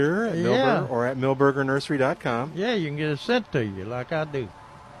 Available here at Milberger or at millburgernursery.com. Yeah, you can get it sent to you like I do.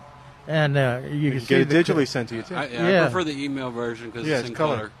 And you can get it digitally sent to you, too. I prefer the email version because it's in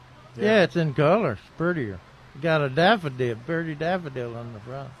color. Yeah, it's in color. It's prettier. Got a pretty daffodil on the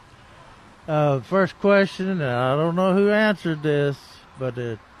front. First question, and I don't know who answered this, but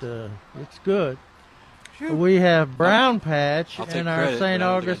it's good. Shoot. We have brown patch in our St.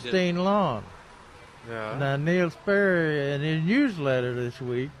 Augustine lawn. Yeah. Now, Neil Sperry, in his newsletter this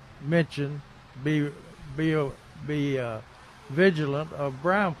week, mentioned be vigilant of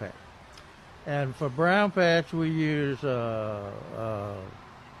brown patch. And for brown patch, we use one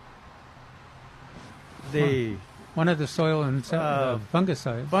of the soil and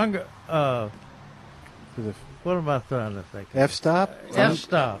fungicides. What am I trying to think? F-stop?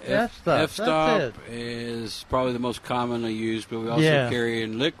 F-stop. F-stop is probably the most commonly used, but we also carry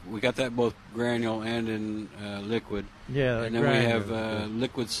in liquid. We got that both granule and in liquid. Yeah, and then we have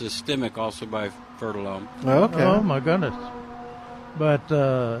liquid systemic also by Fertilome. Oh, okay. Oh my goodness! But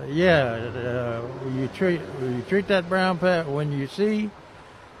you treat that brown patch when you see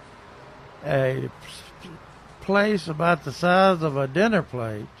a place about the size of a dinner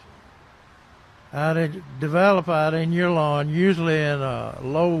plate develop out in your lawn, usually in a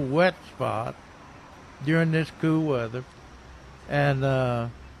low wet spot during this cool weather. And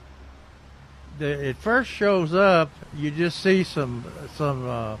it first shows up, you just see some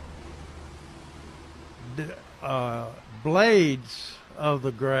blades of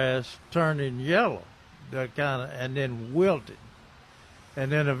the grass turning yellow, and then wilted. And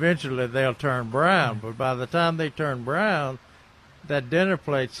then eventually they'll turn brown. But by the time they turn brown, that dinner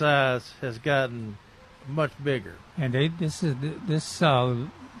plate size has gotten much bigger. And this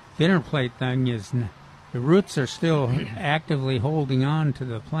dinner plate thing is, the roots are still actively holding on to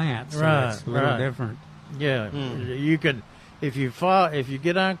the plant, so it's a little different. Yeah, you can, if you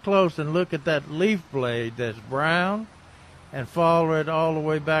get on close and look at that leaf blade that's brown, and follow it all the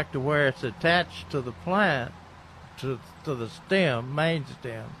way back to where it's attached to the plant, to the stem, main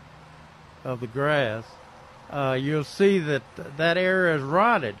stem of the grass, you'll see that area is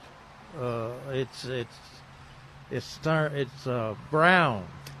rotted. It's brown.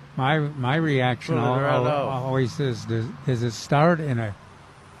 My reaction always is, does it start in a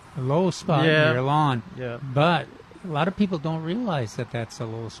low spot in your lawn? Yeah. But a lot of people don't realize that that's a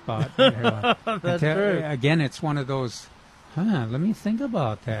low spot in your lawn. That's true. Again, it's one of those, let me think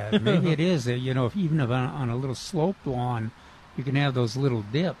about that. Maybe it is. Even on a little sloped lawn, you can have those little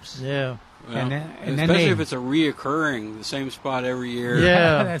dips. Yeah. Well, and especially if it's a reoccurring, the same spot every year.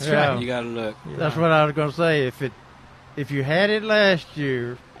 Yeah, that's right. You got to look. Yeah. That's what I was going to say. If you had it last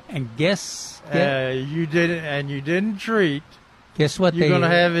year, and you didn't treat, guess what? You're going to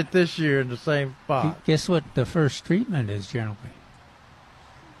have it this year in the same spot. Guess what the first treatment is generally?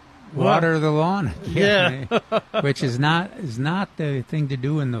 Water the lawn. Yeah. Which is not the thing to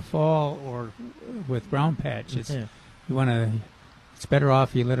do in the fall or with brown patch. You want to. It's better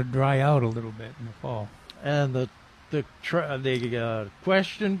off you let it dry out a little bit in the fall. And the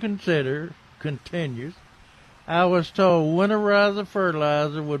question continues. I was told winterizer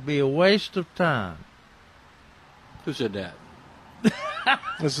fertilizer would be a waste of time. Who said that?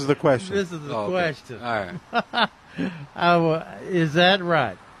 This is the question. This is the question. Okay. All right. Is that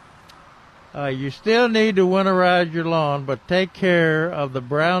right? You still need to winterize your lawn, but take care of the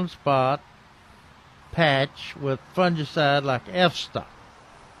brown spot patch with fungicide like F-Stop.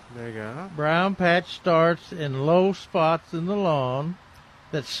 There you go. Brown patch starts in low spots in the lawn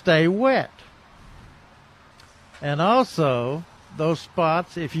that stay wet. And also, those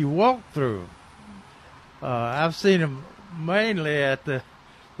spots, if you walk through them, I've seen them mainly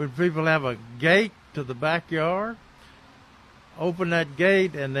when people have a gate to the backyard, open that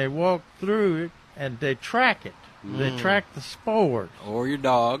gate and they walk through it and they track it. They track the spores. Or your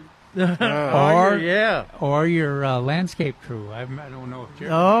dog. Or your landscape crew. I don't know if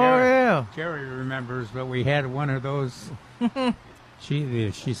Jerry remembers, but we had one of those.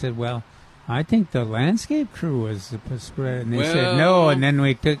 She said, "Well, I think the landscape crew was spread," and they said no. And then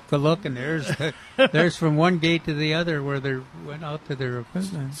we took a look, and there's from one gate to the other where they went out to their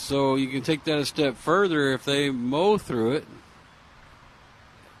equipment. So you can take that a step further. If they mow through it,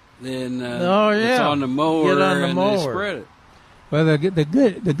 then it's on the mower, they spread it. Well,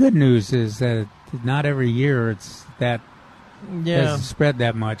 the good news is that not every year it's doesn't spread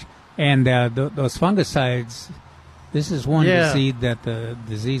that much, and those fungicides. This is one disease that the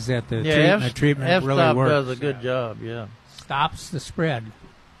treatment really works. Does a good job. Yeah, stops the spread.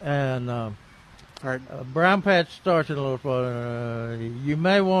 And brown patch starts in a little spot. You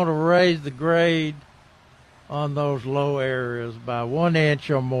may want to raise the grade on those low areas by 1 inch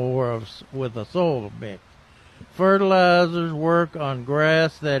or more with a soil mix. Fertilizers work on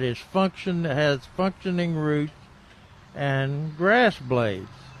grass that has functioning roots and grass blades.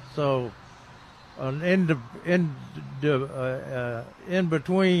 So, an in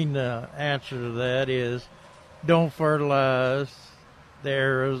between answer to that is don't fertilize the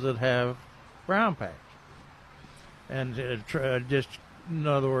areas that have brown patch, and just in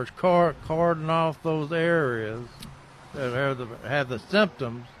other words, cordon off those areas that have the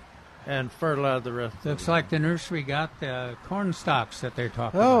symptoms. And fertilize the rest. Looks like the nursery got the corn stalks that they're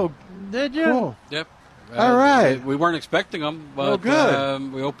talking about. Oh, did you? Cool. Yep. All right. We weren't expecting them, but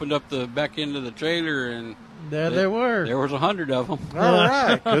good. We opened up the back end of the trailer, and there they were. There was 100 of them. All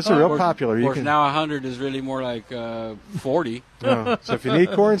right. Those are real popular. Of course, now 100 is really more like 40. Oh, so if you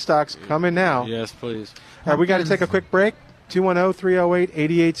need corn stalks, come in now. Yes, please. All right, we got to take a quick break.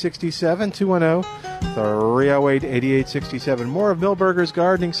 210-308-8867. 210-308-8867. More of Milberger's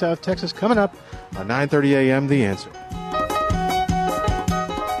Gardening South Texas coming up on 9:30 a.m. The Answer.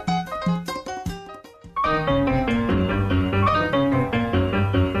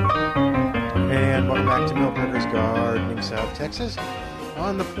 And welcome back to Milberger's Gardening South Texas.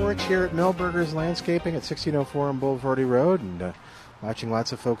 On the porch here at Milberger's Landscaping at 1604 on Boulevardy Road, and watching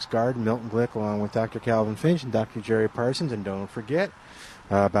lots of folks garden. Milton Glick along with Dr. Calvin Finch and Dr. Jerry Parsons. And don't forget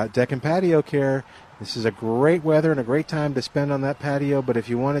about deck and patio care. This is a great weather and a great time to spend on that patio, but if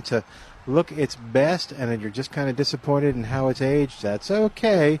you want it to look its best and you're just kind of disappointed in how it's aged, that's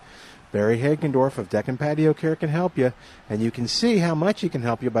okay. Barry Hagendorf of Deck and Patio Care can help you, and you can see how much he can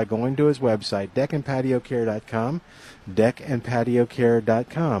help you by going to his website, deckandpatiocare.com,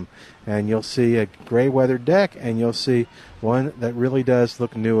 deckandpatiocare.com, and you'll see a gray weathered deck, and you'll see one that really does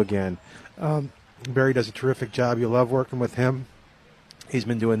look new again. Barry does a terrific job. You'll love working with him. He's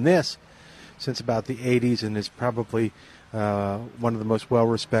been doing this since about the 80s and is probably one of the most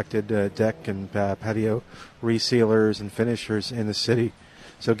well-respected deck and patio resealers and finishers in the city.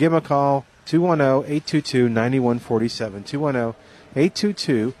 So give them a call, 210-822-9147,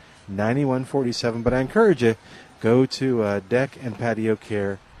 210-822-9147. But I encourage you, go to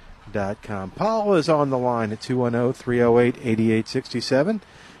deckandpatiocare.com. Paul is on the line at 210-308-8867.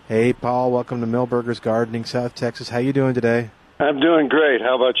 Hey, Paul, welcome to Milberger's Gardening, South Texas. How you doing today? I'm doing great.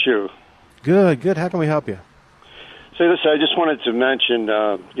 How about you? Good. How can we help you? Say this, I just wanted to mention,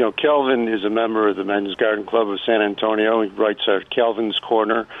 Kelvin is a member of the Men's Garden Club of San Antonio. He writes our Kelvin's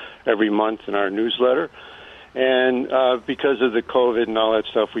Corner every month in our newsletter. And because of the COVID and all that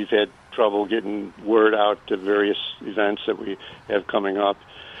stuff, we've had trouble getting word out to various events that we have coming up.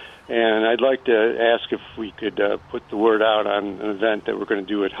 And I'd like to ask if we could put the word out on an event that we're going to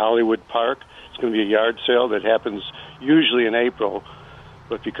do at Hollywood Park. It's going to be a yard sale that happens usually in April,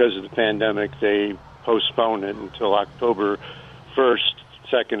 but because of the pandemic, they postpone it until October 1st,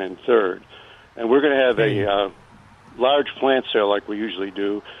 2nd, and 3rd. And we're going to have a large plant sale like we usually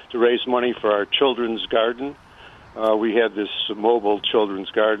do to raise money for our children's garden. We have this mobile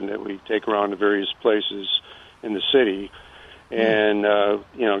children's garden that we take around to various places in the city. And,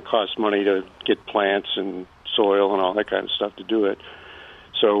 it costs money to get plants and soil and all that kind of stuff to do it.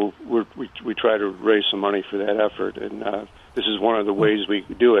 So we try to raise some money for that effort, and this is one of the ways we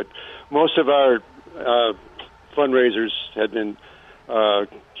do it. Most of our fundraisers had been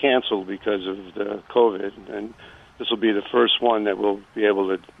canceled because of the COVID, and this will be the first one that we'll be able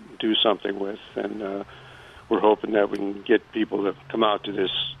to do something with, and we're hoping that we can get people to come out to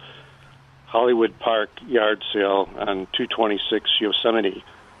this Hollywood Park yard sale on 226 Yosemite.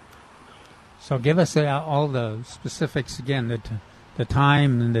 So give us all the specifics again, the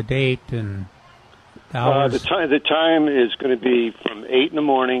time and the date and the hours. The time is going to be from 8 in the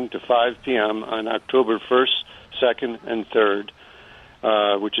morning to 5 p.m. on October 1st, 2nd, and 3rd,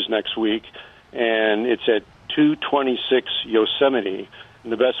 which is next week. And it's at 226 Yosemite.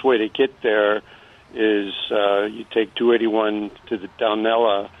 And the best way to get there is you take 281 to the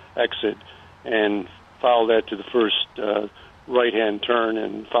Downella exit and follow that to the first right-hand turn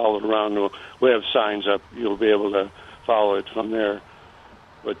and follow it around. We'll have signs up. You'll be able to follow it from there.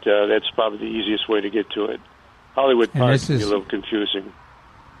 But that's probably the easiest way to get to it. Hollywood Park can be a little confusing.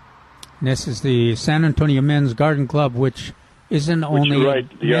 This is the San Antonio Men's Garden Club, which isn't only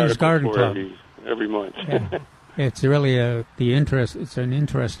Men's Garden Club. Every month. Yeah. It's really it's an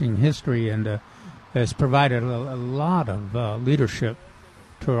interesting history, and has provided a lot of leadership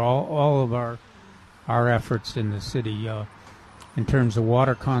to all of our efforts in the city in terms of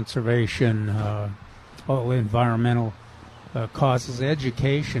water conservation, all environmental causes,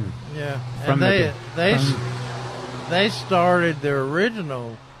 education. Yeah, and they started their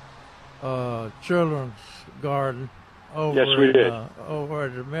original children's garden over over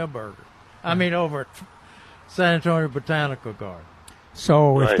at the Milberger. I mean, over at San Antonio Botanical Garden.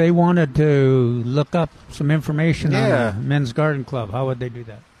 So if they wanted to look up some information on the Men's Garden Club, how would they do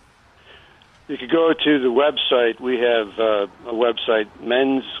that? You could go to the website. We have a website,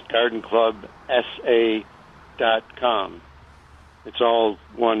 mensgardenclubsa.com. It's all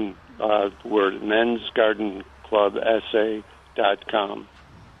one word, mensgardenclubsa.com.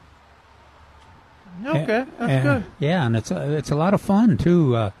 Okay, that's good. Yeah, and it's a lot of fun,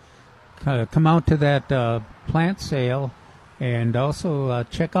 too. Come out to that plant sale and also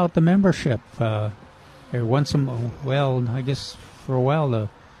check out the membership. I guess for a while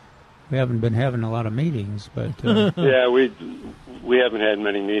we haven't been having a lot of meetings, but yeah, we haven't had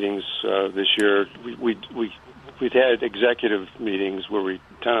many meetings this year. We've had executive meetings where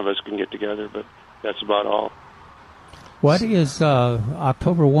 10 of us can get together, but that's about all. What is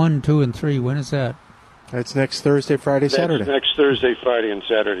October 1, 2, and 3? When is that? It's next Thursday, Friday, Saturday. Next Thursday, Friday, and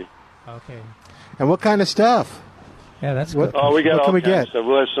Saturday. Okay. And what kind of stuff? Yeah, that's good. Oh, we got all kinds of stuff.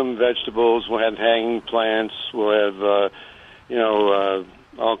 We'll have some vegetables. We'll have hanging plants. We'll have,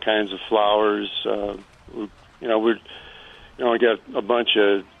 all kinds of flowers. We got a bunch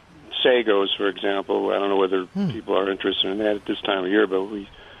of sagos, for example. I don't know whether people are interested in that at this time of year, but we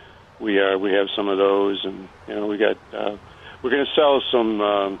have some of those, and we got. We're going to sell some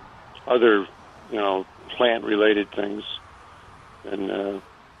other, plant-related things, and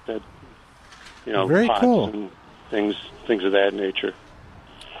that. Very pots cool. And things of that nature.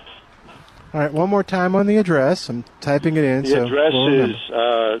 All right, one more time on the address. I'm typing it in. The address is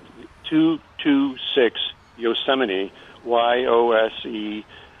 226 Yosemite, Yosemite,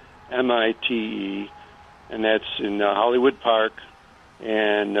 and that's in Hollywood Park.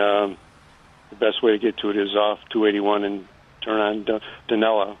 And the best way to get to it is off 281 and turn on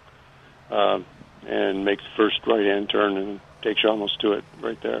Donella. and make the first right-hand turn, and takes you almost to it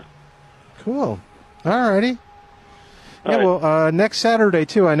right there. Cool. All righty. Yeah, well, next Saturday,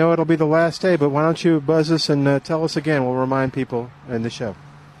 too. I know it'll be the last day, but why don't you buzz us and tell us again? We'll remind people in the show.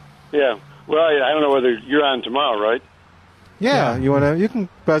 Yeah. Well, I don't know whether you're on tomorrow, right? Yeah. You can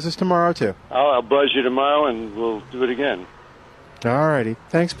buzz us tomorrow, too. I'll buzz you tomorrow, and we'll do it again. All righty.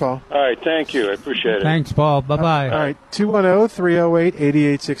 Thanks, Paul. All right. Thank you. I appreciate it. Thanks, Paul. Bye-bye. All right.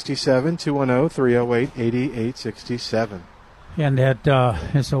 210-308-8867. 210-308-8867. And that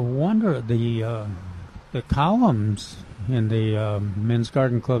it's a wonder, the columns in the Men's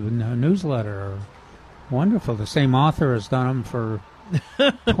Garden Club newsletter are wonderful. The same author has done them for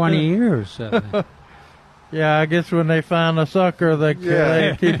 20 years. Yeah, I guess when they find a sucker, they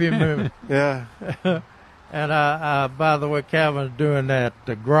keep him moving. Yeah. And by the way, Calvin's doing that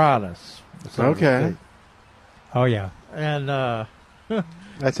gratis. Okay. Oh, yeah. And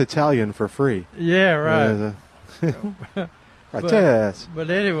that's Italian for free. Yeah, right. But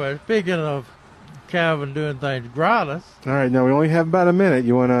anyway, speaking of Calvin doing things gratis. All right, now we only have about a minute.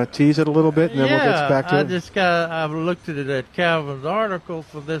 You want to tease it a little bit, and then we'll get back to it? I've looked at it at Calvin's article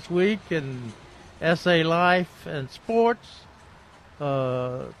for this week in SA Life and Sports,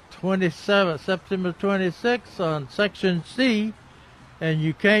 September 26th on Section C, and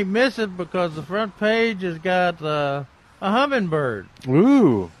you can't miss it because the front page has got a hummingbird.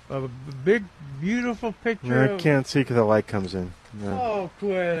 Ooh. A big, beautiful picture. I can't see because the light comes in. No. Oh,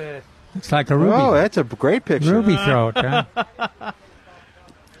 quit. It's like a ruby. Oh, that's a great picture. Ruby throat, huh?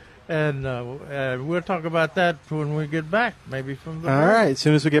 And we'll talk about that when we get back, maybe from the break. All right. As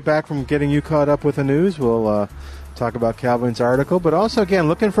soon as we get back from getting you caught up with the news, we'll talk about Calvin's article. But also, again,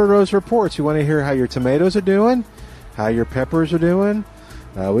 looking for those reports. You want to hear how your tomatoes are doing, how your peppers are doing.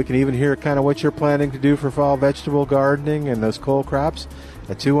 We can even hear kind of what you're planning to do for fall vegetable gardening and those cole crops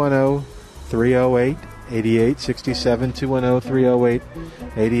at 210-308-8867,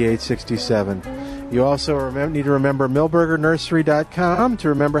 210-308-8867. You also need to remember millburgernursery.com to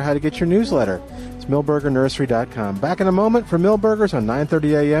remember how to get your newsletter. It's millburgernursery.com. Back in a moment for Millburgers on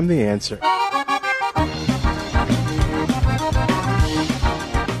 9:30 a.m. The Answer.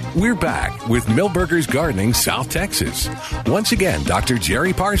 We're back with Millburgers Gardening, South Texas. Once again, Dr.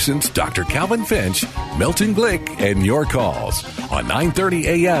 Jerry Parsons, Dr. Calvin Finch, Milton Glick, and your calls on 9:30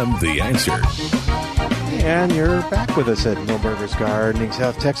 a.m. The Answer. And you're back with us at Millburgers Gardening,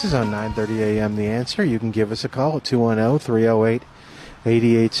 South Texas on 9:30 a.m. The Answer. You can give us a call at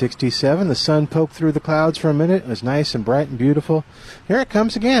 210-308-8867. The sun poked through the clouds for a minute. It was nice and bright and beautiful. Here it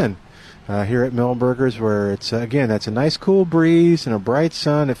comes again. Here at Millburgers, where it's, again, that's a nice cool breeze and a bright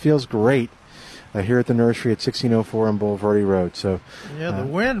sun. It feels great here at the nursery at 1604 on Boulevardy Road. So, the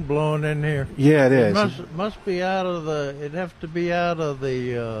wind blowing in here. Yeah, it is. Must be out of it'd have to be out of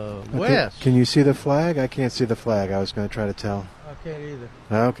the west. Can you see the flag? I can't see the flag. I was going to try to tell. I can't either.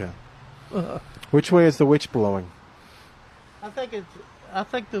 Okay. Which way is the witch blowing? I think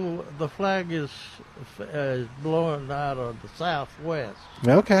the flag is blowing out of the southwest.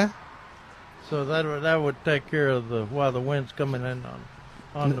 Okay. So that would take care of while the wind's coming in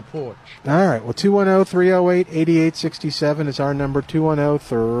on the porch. All right. Well, 210-308-8867 is our number,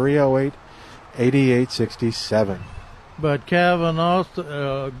 210-308-8867. But Calvin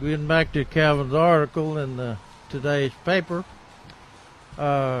also, getting back to Calvin's article in today's paper,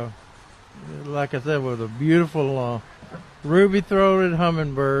 like I said, with a beautiful ruby-throated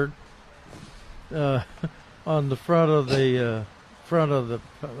hummingbird on the front of the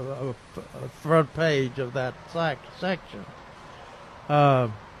front page of that section. I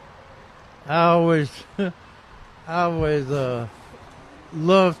always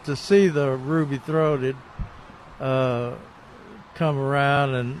love to see the ruby-throated come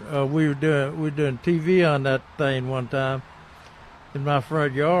around, and we were doing TV on that thing one time in my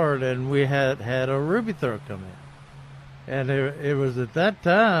front yard, and we had a ruby-throat come in, and it was at that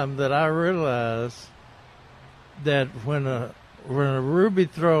time that I realized that when a ruby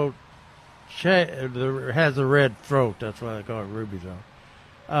throat has a red throat, that's why they call it ruby throat.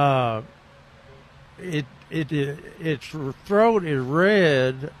 Its throat is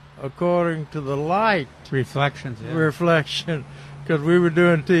red according to the light reflection, because we were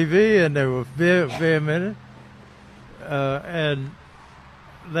doing TV and they were vehement, and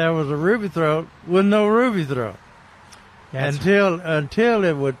there was a ruby throat with no ruby throat until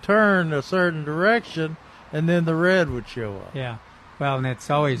it would turn a certain direction. And then the red would show up. Yeah. Well, and it's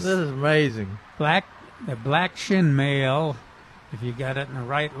always... This is amazing. The black chin male, if you got it in the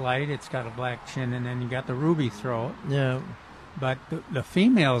right light, it's got a black chin, and then you got the ruby throat. Yeah. But the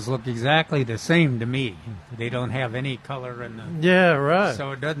females look exactly the same to me. They don't have any color in them. Yeah, right.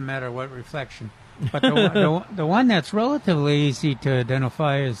 So it doesn't matter what reflection. But the one that's relatively easy to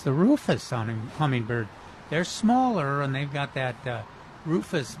identify is the rufous hummingbird. They're smaller and they've got that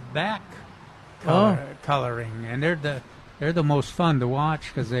rufous back coloring, and they're the most fun to watch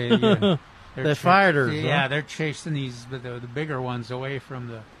because they're fighters. Yeah, they're chasing the bigger ones away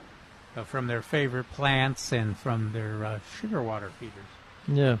from their favorite plants and from their sugar water feeders.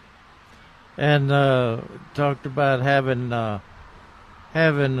 Yeah, and talked about having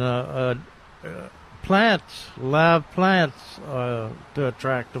plants, live plants, to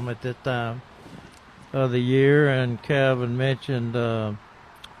attract them at this time of the year. And Calvin mentioned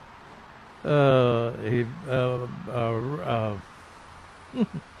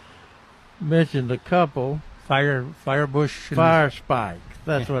mentioned a couple. Firebush. Fire spike.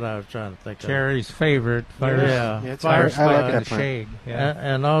 That's what I was trying to think of. Cherry's favorite. Fire spike in the shade. Yeah.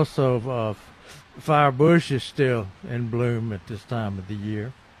 And also firebush is still in bloom at this time of the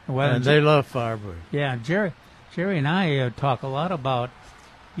year. Well, and they love firebush. Yeah, Jerry and I talk a lot about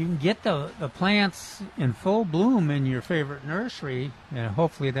you can get the plants in full bloom in your favorite nursery, and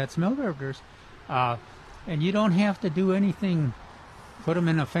hopefully that's Milberger's, and you don't have to do anything, put them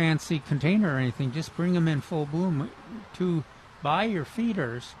in a fancy container or anything. Just bring them in full bloom to buy your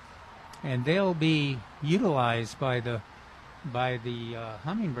feeders, and they'll be utilized by the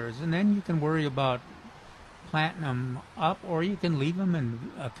hummingbirds, and then you can worry about planting them up, or you can leave them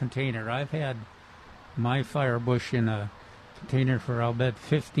in a container. I've had my firebush in a container for, I'll bet,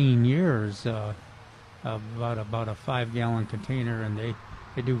 15 years, about a 5-gallon container, and they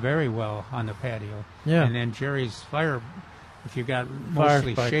do very well on the patio. Yeah. And then Jerry's if you got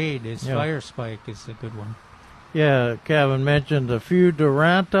mostly shade, his fire spike is a good one. Yeah, Calvin mentioned a few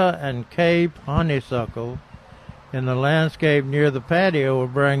Duranta and Cape honeysuckle in the landscape near the patio will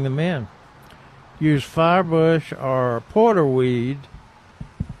bring them in. Use firebush or porterweed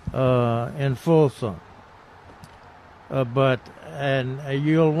in full sun. And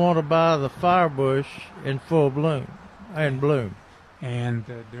you'll want to buy the firebush in full bloom. And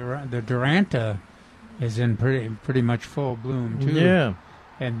the Duranta is in pretty much full bloom too. Yeah.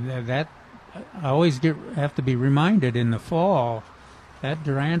 And that I always have to be reminded in the fall that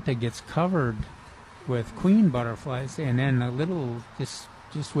Duranta gets covered with queen butterflies, and then a little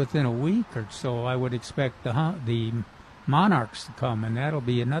just within a week or so, I would expect the monarchs to come, and that'll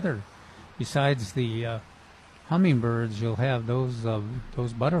be another. Besides the hummingbirds, you'll have those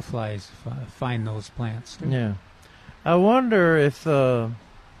butterflies find those plants too. Yeah, I wonder if they're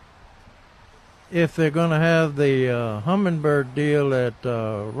going to have the hummingbird deal at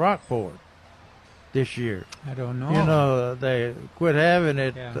Rockport this year. I don't know. You know, they quit having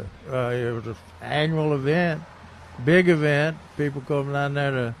it. Yeah. It was an annual event, big event. People come down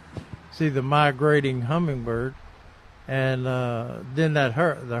there to see the migrating hummingbird. And then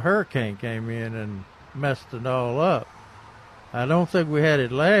the hurricane came in and messed it all up. I don't think we had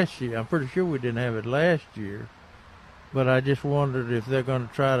it last year. I'm pretty sure we didn't have it last year. But I just wondered if they're going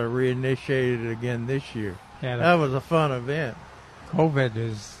to try to reinitiate it again this year. Yeah, that was a fun event. COVID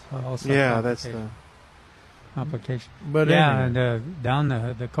is also that's the complication. But anyway. And down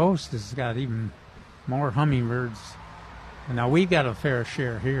the coast has got even more hummingbirds. And now we've got a fair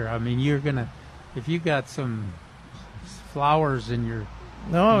share here. I mean, if you got some flowers in your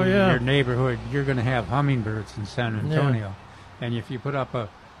neighborhood, you're going to have hummingbirds in San Antonio. Yeah. And if you put up a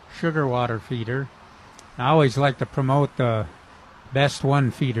sugar water feeder, I always like to promote the best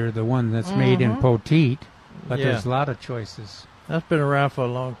one feeder, the one that's made in Poteet, but there's a lot of choices. That's been around for a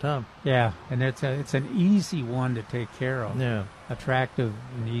long time. Yeah, and it's an easy one to take care of. Yeah, attractive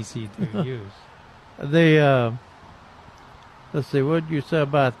and easy to use. Let's see, what did you say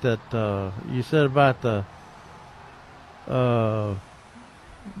about that? You said about the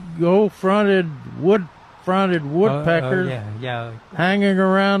wood-fronted woodpeckers hanging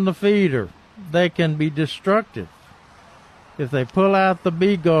around the feeder. They can be destructive if they pull out the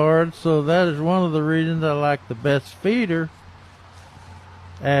bee guard. So that is one of the reasons I like the best feeder,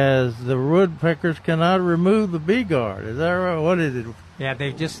 as the woodpeckers cannot remove the bee guard. Is that right? What is it? Yeah,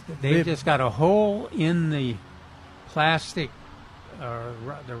 they've just got a hole in the plastic,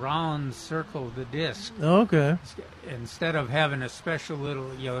 the round circle of the disc. Okay. Instead of having a special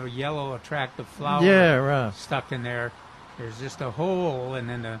little yellow attractive flower stuck in there, there's just a hole, and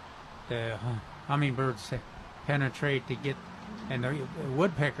then the hummingbirds penetrate to get, and the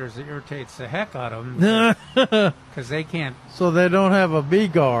woodpeckers, it irritates the heck out of them because they can't. So they don't have a bee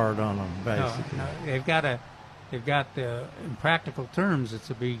guard on them, basically. No, they've got the, in practical terms, it's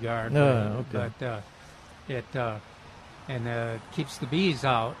a bee guard. Okay. But it keeps the bees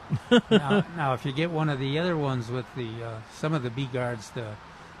out. Now, if you get one of the other ones with some of the bee guards,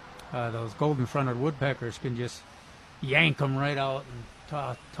 those golden-fronted woodpeckers can just yank them right out and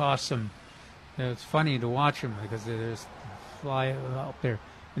toss them. It's funny to watch them because they just fly out there.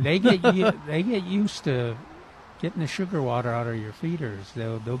 And they get used to getting the sugar water out of your feeders.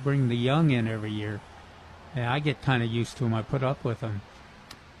 They'll bring the young in every year, and I get kind of used to them. I put up with them.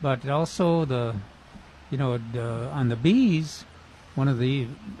 But also on the bees, one of the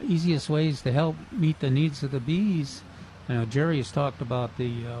easiest ways to help meet the needs of the bees. Jerry has talked about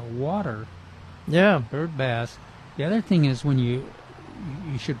the water. Yeah. Bird baths. The other thing is when you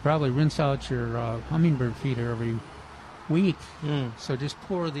should probably rinse out your hummingbird feeder every week. So just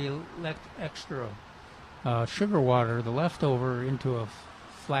pour the extra sugar water, the leftover, into a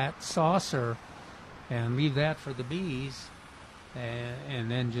flat saucer and leave that for the bees.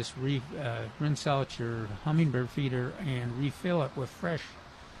 And then just rinse out your hummingbird feeder and refill it with fresh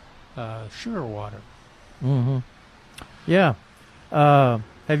sugar water. Mm-hmm. Yeah.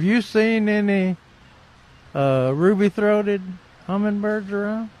 Have you seen any ruby-throated hummingbirds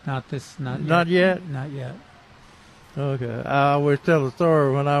around? Not yet? Not yet. Okay. I always tell the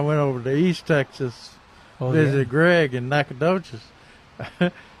story when I went over to East Texas, visited Greg in Nacogdoches.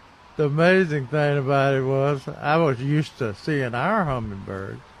 The amazing thing about it was I was used to seeing our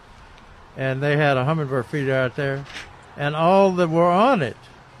hummingbirds, and they had a hummingbird feeder out there, and all that were on it,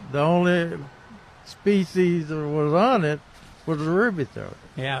 the only species that was on it was the ruby-throated.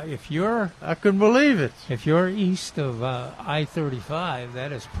 Yeah, I couldn't believe it. If you're east of I-35,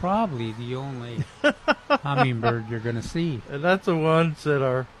 that is probably the only hummingbird you're going to see. And that's the ones that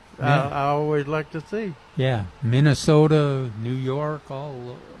are I always like to see. Yeah, Minnesota, New York,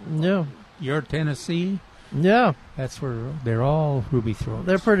 all. Yeah. Your Tennessee. Yeah. That's where they're all ruby-throats.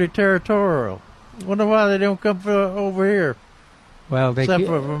 They're pretty territorial. Wonder why they don't come over here. Well, they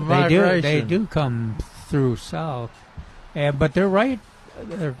do come through south, but they're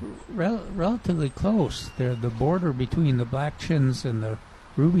relatively close. The border between the black chins and the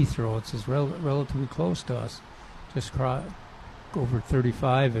ruby-throats is relatively close to us. Just over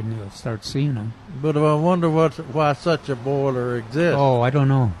 35 and you'll start seeing them. But I wonder why such a border exists. Oh, I don't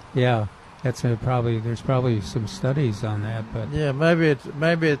know. Yeah, that's there's probably some studies on that, but yeah, maybe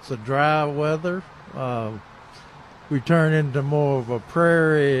it's the dry weather. We turn into more of a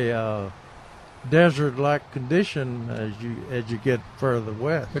prairie, desert-like condition as you get further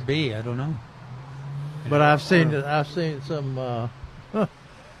west. Could be. I don't know. But I've seen some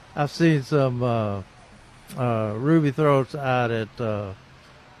ruby-throats out at the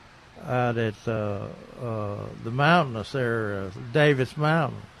mountainous area, Davis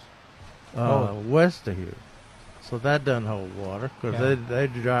Mountains, west of here. So that doesn't hold water because they're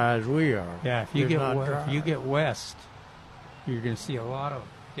dry as we are. Yeah, if you get west, you're going to see a lot of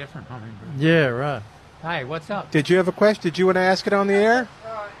different hummingbirds. Yeah, right. Hi, what's up? Did you have a question? Did you want to ask it on the air?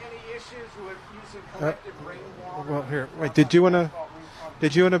 Any issues with using collective rainwater? Well, here, wait. Did you want to?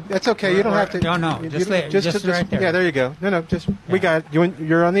 That's okay. You don't have to. No. Just right there. Yeah, there you go. No. We got you.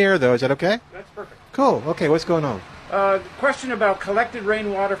 You're on the air though. Is that okay? That's perfect. Cool. Okay. What's going on? Question about collected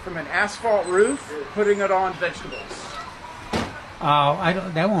rainwater from an asphalt roof, putting it on vegetables.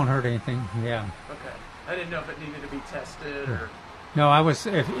 That won't hurt anything. Yeah. Okay. I didn't know if it needed to be tested or. No, I was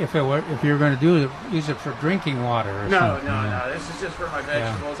if you're going to use it for drinking water. Or something. No. This is just for my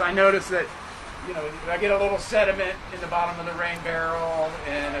vegetables. Yeah. I noticed that. I get a little sediment in the bottom of the rain barrel,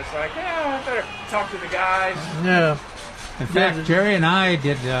 and it's like, I better talk to the guys. Yeah. In fact, Jerry and I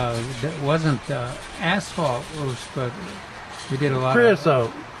did, it wasn't asphalt roofs, but we did a lot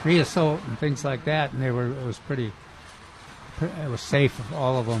of creosote and things like that, and it was safe.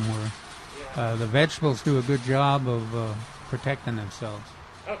 All of them were. The vegetables do a good job of protecting themselves.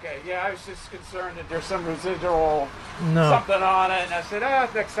 Okay, yeah, I was just concerned that there's some residual something on it, and I said,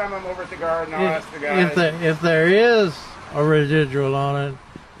 next time I'm over at the garden, I'll ask the guys. If there is a residual on it,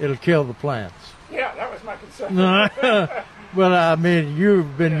 it'll kill the plants. Yeah, that was my concern. Well, I mean,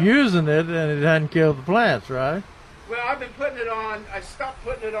 you've been using it, and it hasn't killed the plants, right? Well, I've been putting it on. I stopped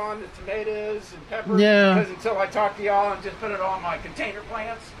putting it on the tomatoes and peppers because until I talked to y'all and just put it on my container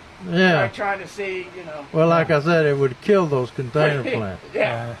plants. Yeah. Trying to see, Well, like I said, it would kill those container plants.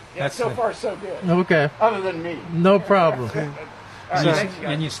 Yeah. So far, so good. Okay. Other than me. No problem.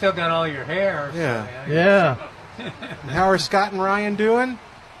 And you still got all your hair. Yeah. How are Scott and Ryan doing?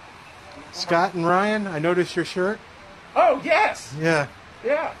 Scott and Ryan, I noticed your shirt. Oh, yes. Yeah.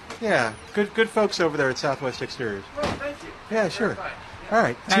 Yeah. Yeah. Good folks over there at Southwest Exteriors. Well, thank you. Yeah, sure. All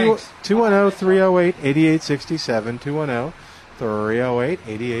right. Thanks. 210-308-8867.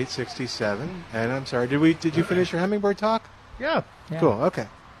 210-308-8867. And I'm sorry, did you finish your hummingbird talk? Yeah. Cool. Okay.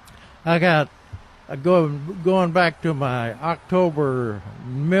 I got going back to my October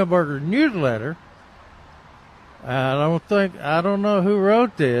Milberger newsletter, I don't know who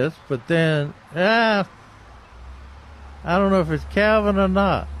wrote this, but then, I don't know if it's Calvin or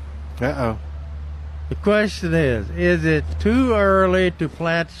not. Uh-oh. The question is it too early to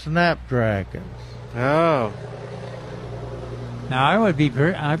plant snapdragons? Oh. Now, I would be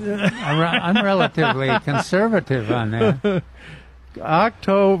I'm relatively conservative on that.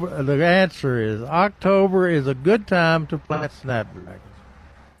 October, the answer is October is a good time to plant snapdragons.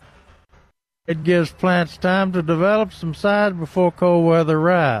 It gives plants time to develop some size before cold weather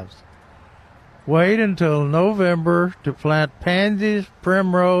arrives. Wait until November to plant pansies,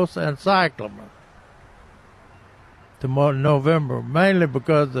 primrose, and cyclamen. To November, mainly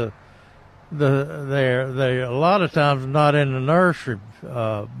because they're a lot of times not in the nursery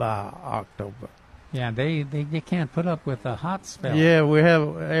by October. Yeah, they can't put up with a hot spell. Yeah, we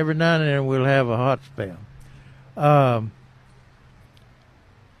have every now and then we'll have a hot spell.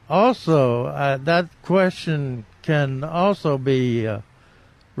 Also, that question can also be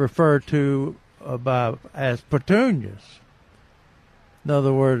referred to as petunias. In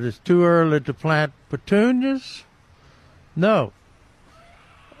other words, it's too early to plant petunias? No.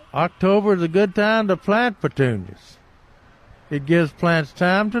 October is a good time to plant petunias. It gives plants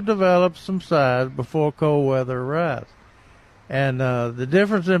time to develop some size before cold weather arrives. And the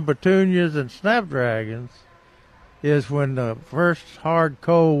difference in petunias and snapdragons is when the first hard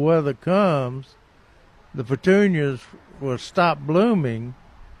cold weather comes, the petunias will stop blooming,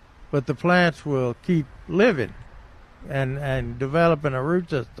 but the plants will keep living and developing a root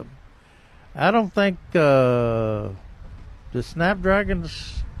system. I don't think the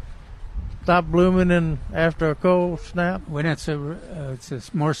snapdragons stop blooming after a cold snap. When it's a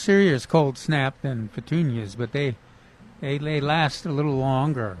more serious cold snap than petunias, but they last a little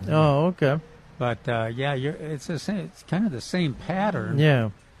longer. Oh, okay. But it's kind of the same pattern.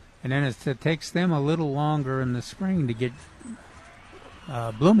 Yeah. And then it takes them a little longer in the spring to get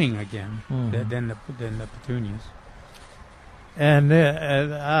blooming again than the petunias. And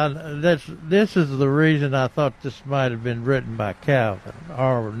this is the reason I thought this might have been written by Calvin,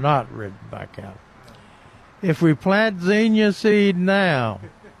 or not written by Calvin. If we plant zinnia seed now,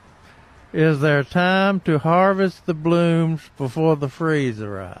 is there time to harvest the blooms before the freeze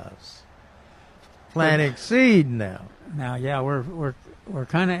arrives? Planting seed now. Now, yeah, we're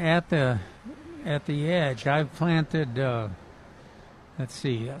kind of at the edge. I've planted. Let's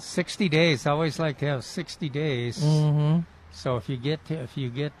see, 60 days. I always like to have 60 days. Mm-hmm. So if you get to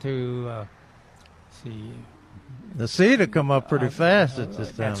see, the seed will come up pretty fast at this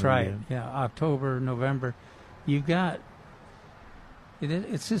time. That's right. Yeah, October, November. You've got.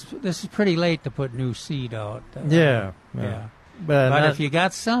 This is pretty late to put new seed out. Yeah. But if you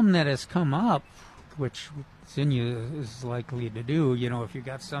got some that has come up, which zinnia is likely to do, if you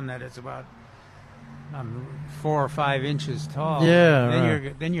got some that is about 4 or 5 inches tall,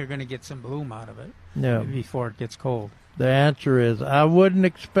 then you're going to get some bloom out of it. Yeah. Before it gets cold. The answer is I wouldn't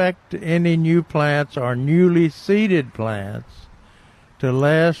expect any new plants or newly seeded plants to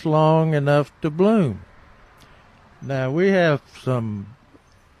last long enough to bloom. Now, we have some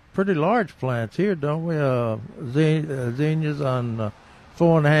pretty large plants here, don't we? Zinnias on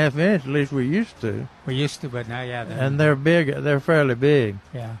 4.5 inch, at least we used to. We used to, but now, yeah. And they're big. They're fairly big.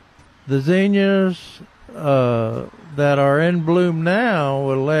 Yeah. The zinnias that are in bloom now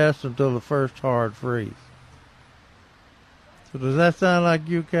will last until the first hard freeze. So does that sound like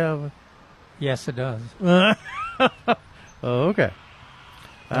you, Calvin? Yes, it does. Oh, okay.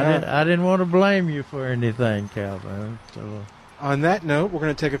 I didn't want to blame you for anything, Calvin. So. On that note, we're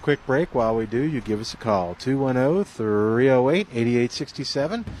going to take a quick break. While we do, you give us a call,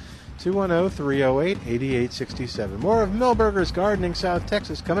 210-308-8867, 210-308-8867. More of Milberger's Gardening South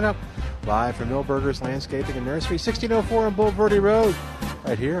Texas coming up live from Milberger's Landscaping and Nursery, 1604 on Bulverde Road,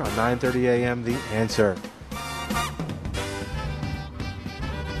 right here on 9:30 a.m. The Answer.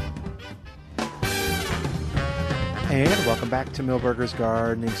 And welcome back to Milberger's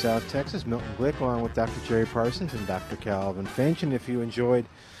Gardening South Texas. Milton Glick along with Dr. Jerry Parsons and Dr. Calvin Finch. And if you enjoyed,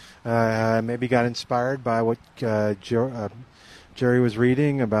 maybe got inspired by what Jerry was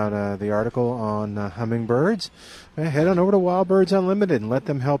reading about the article on hummingbirds, head on over to Wild Birds Unlimited and let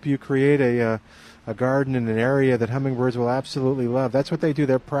them help you create a garden in an area that hummingbirds will absolutely love. That's what they do.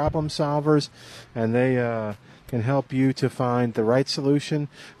 They're problem solvers, and they can help you to find the right solution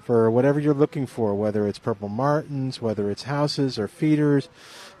for whatever you're looking for, whether it's purple martins, whether it's houses or feeders,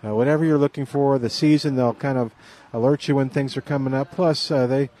 whatever you're looking for. The season, they'll kind of alert you when things are coming up. Plus,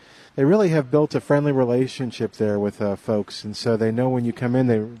 they they really have built a friendly relationship there with folks, and so they know when you come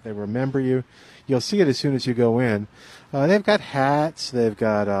in, they remember you. You'll see it as soon as you go in. They've got hats. They've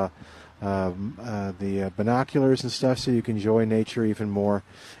got the binoculars and stuff, so you can enjoy nature even more.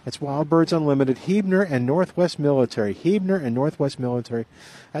 It's Wild Birds Unlimited, Huebner and Northwest Military. Huebner and Northwest Military.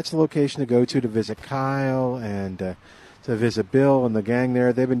 That's the location to go to visit Kyle and to visit Bill and the gang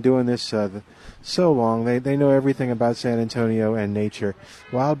there. They've been doing this so long. They know everything about San Antonio and nature.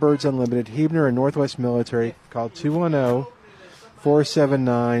 Wild Birds Unlimited, Huebner and Northwest Military. Call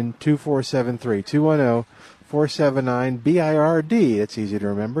 210-479-2473. 210-479-BIRD. That's easy to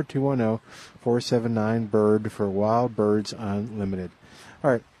remember. 210-479-BIRD for Wild Birds Unlimited.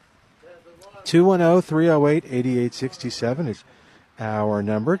 All right. 210-308-8867 is our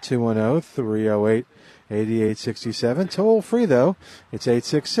number. 210-308-8867. Toll free, though. It's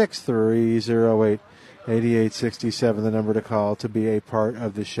 866-308-8867, the number to call to be a part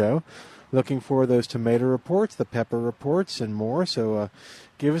of the show. Looking for those tomato reports, the pepper reports, and more. So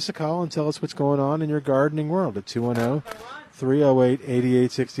give us a call and tell us what's going on in your gardening world at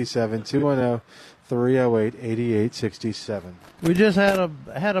 210-308-8867. 210-308-8867. We just had a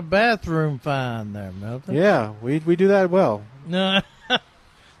bathroom find there, Milton. Yeah, we do that well. No,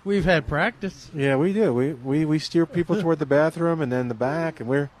 we've had practice. Yeah, we do. We steer people toward the bathroom and then the back, and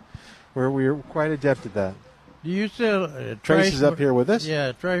we're quite adept at that. Do you still? Trace is up here with us.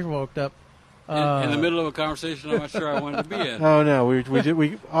 Yeah, Trace walked up. In the middle of a conversation I'm not sure I wanted to be in. Oh, no.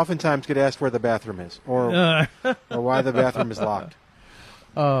 We oftentimes get asked where the bathroom is or why the bathroom is locked.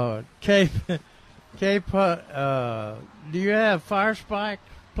 Cape, do you have fire spike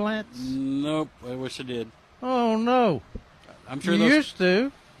plants? Nope. I wish I did. Oh, no. I'm sure you used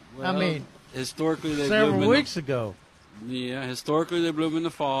to. Well, I mean, historically they several weeks ago. Yeah, historically they bloom in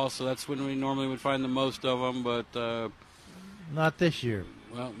the fall, so that's when we normally would find the most of them, but not this year.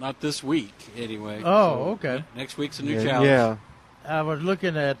 Well, not this week, anyway. Oh, so okay. Next week's a new challenge. Yeah. I was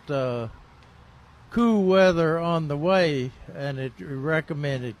looking at cool weather on the way, and it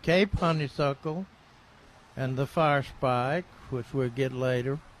recommended Cape honeysuckle and the fire spike, which we'll get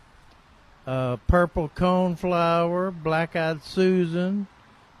later, purple coneflower, black-eyed Susan,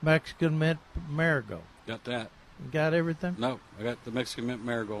 Mexican mint marigold. Got that. Got everything? No, I got the Mexican mint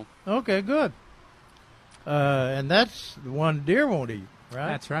marigold. Okay, good. And that's the one deer won't eat, right?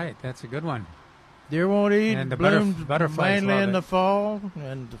 That's right. That's a good one. Deer won't eat. And the blooms butterflies mainly love in it. the fall,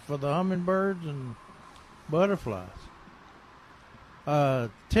 and for the hummingbirds and butterflies.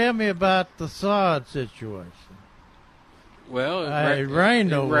 Tell me about the sod situation. Well, it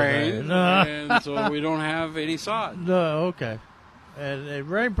rained over there. And so we don't have any sod. No, okay. And it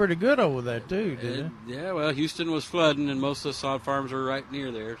rained pretty good over there, too, didn't it? Yeah, well, Houston was flooding, and most of the sod farms are right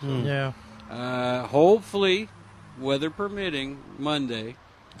near there. So. Yeah. Hopefully, weather permitting, Monday.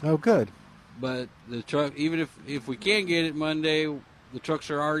 Oh, good. But the truck, even if we can get it Monday, the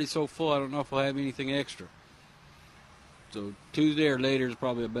trucks are already so full, I don't know if we'll have anything extra. So Tuesday or later is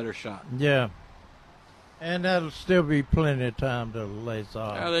probably a better shot. Yeah. And that'll still be plenty of time to lay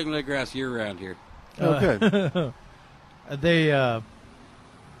sod. Yeah, they can lay grass year-round here. Oh, good.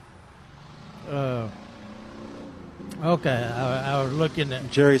 Okay, I was looking at...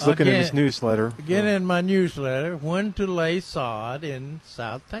 Jerry's looking at his newsletter. Again in my newsletter, when to lay sod in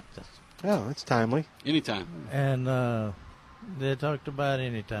South Texas. Oh, that's timely. Anytime. And they talked about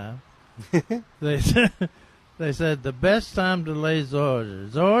anytime. They said the best time to lay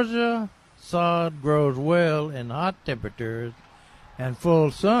zoysia. Zoysia sod grows well in hot temperatures and full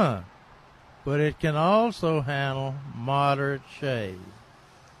sun, but it can also handle moderate shade.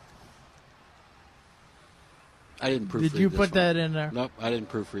 I didn't proofread Did you this put one. that in there? Nope, I didn't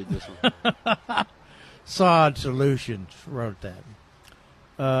proofread this one. Sod Solutions wrote that.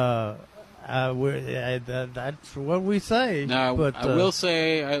 That's what we say. Now, but, I will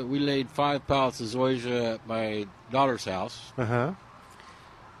say we laid 5 pallets of zoysia at my daughter's house. Uh-huh.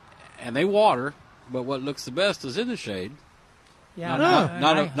 And they water, but what looks the best is in the shade. Yeah,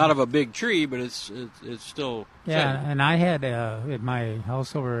 not of a big tree, but it's still yeah. shade. And I had at my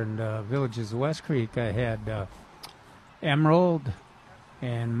house over in Villages of West Creek, I had Emerald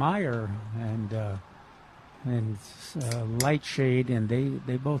and Meyer and Light Shade, and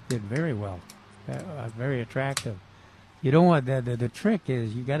they both did very well, very attractive. You don't want the trick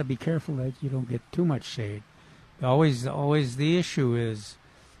is you got to be careful that you don't get too much shade. Always the issue is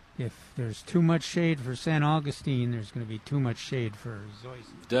if there's too much shade for San Augustine, there's going to be too much shade for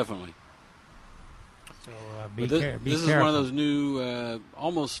zoysia. Definitely. So be careful. This is one of those new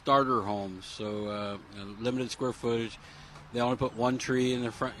almost starter homes, so limited square footage. They only put one tree in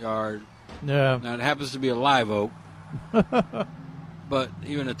their front yard. Yeah. Now it happens to be a live oak. But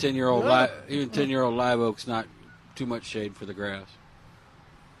even a 10-year-old live oak's not too much shade for the grass.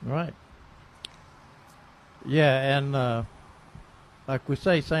 Right. Yeah, and like we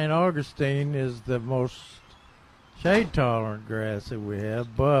say, St. Augustine is the most shade-tolerant grass that we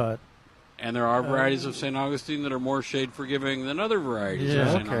have, but... And there are varieties of St. Augustine that are more shade-forgiving than other varieties of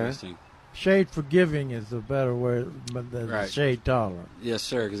St. Augustine. Shade-forgiving is a better word than shade-tolerant. Yes,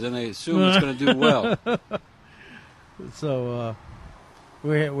 sir, because then they assume it's going to do well. So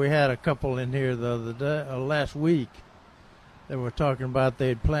we had a couple in here the other day, last week, that were talking about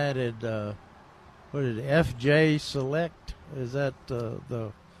they'd planted, FJ Select? Is that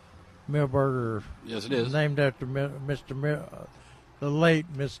the Milberger? Yes, it is. Named after the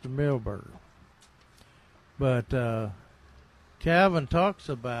late Mr. Milberger. But Calvin talks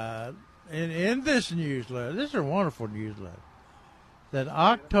about, in this newsletter, this is a wonderful newsletter, that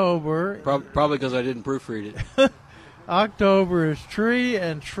October... Probably because I didn't proofread it. October is tree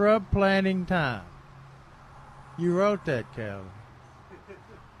and shrub planting time. You wrote that, Calvin.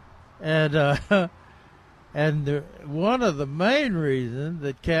 And one of the main reasons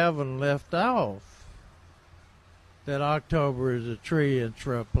that Calvin left off that October is a tree and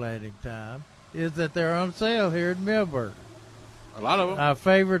shrub planting time is that they're on sale here in Milberger. A lot of them. Our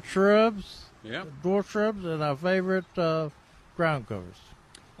favorite shrubs, yeah, dwarf shrubs, and our favorite ground covers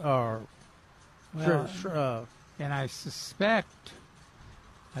are and I suspect,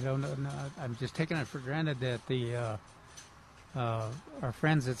 I don't know, I'm just taking it for granted that the our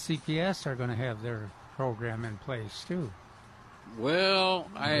friends at CPS are going to have their program in place too. Well,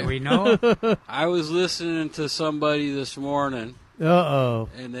 we know. I was listening to somebody this morning.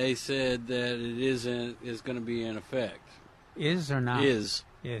 And they said that it is going to be in effect. Is or not? Is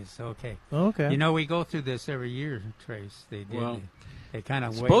okay. Okay. You know, we go through this every year, Trace. They did. Well, they kind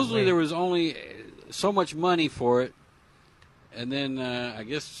of supposedly there was only so much money for it, and then I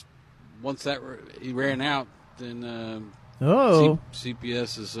guess once that he ran out, then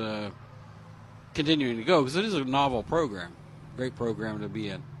CPS is continuing to go because it is a novel program, great program to be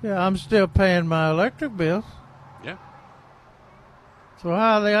in. Yeah, I'm still paying my electric bills. Yeah. So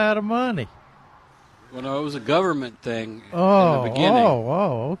how are they out of money? Well, no, it was a government thing in the beginning.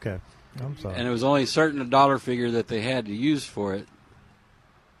 Oh, okay. I'm sorry. And it was only a certain dollar figure that they had to use for it.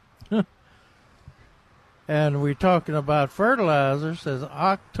 And we're talking about fertilizer. Says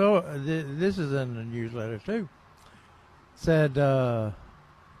October. This is in the newsletter too. Said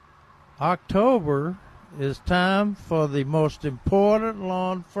October is time for the most important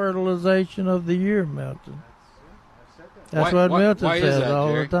lawn fertilization of the year, Milton. That's what Milton says all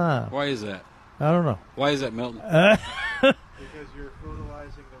Jerry? the time. Why is that? I don't know. Why is that, Milton? Because you're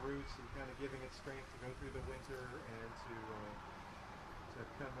fertilizing the roots and kind of giving it strength to go through the winter and to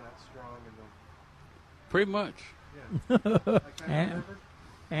come out strong in the. Pretty much. Yeah.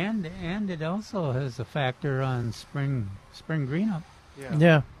 and it also has a factor on spring greenup.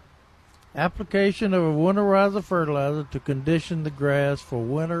 Yeah. Application of a winterizer fertilizer to condition the grass for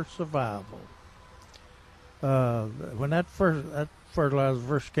winter survival. When that fertilizer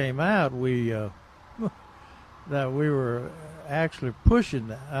first came out, we were actually pushing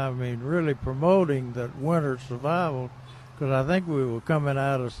that. I mean, really promoting that winter survival, because I think we were coming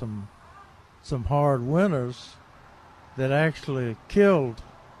out of some hard winters that actually killed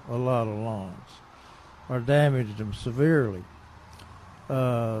a lot of lawns or damaged them severely.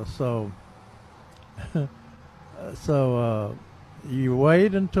 So you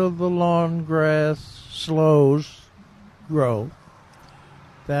wait until the lawn grass slows grow.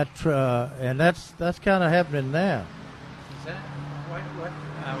 And that's kind of happening now. Is that what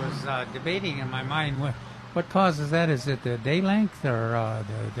I was debating in my mind? What causes that? Is it the day length or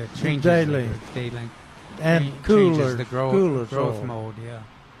the changes? Day length. Day length. And cooler growth mode. Yeah.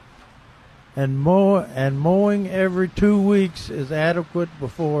 And mowing every 2 weeks is adequate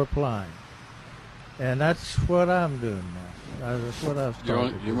before applying. And that's what I'm doing now. That's what I've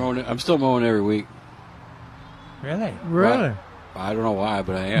started. You're mowing it. I'm still mowing every week. Really? Well, I don't know why,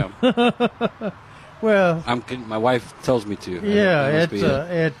 but I am. Well, my wife tells me to.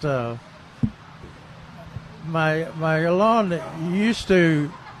 Yeah, my lawn used to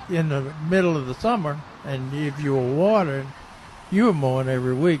in the middle of the summer, and if you were watering, you were mowing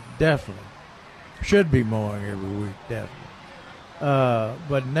every week, definitely. Should be mowing every week, definitely.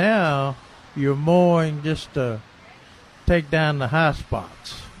 But now you're mowing just to take down the high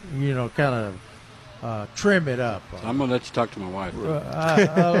spots, kind of trim it up. So I'm going to let you talk to my wife.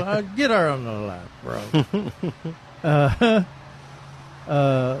 I'll get her on the line, bro.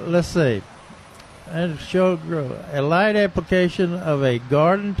 Let's see. And show growth. A light application of a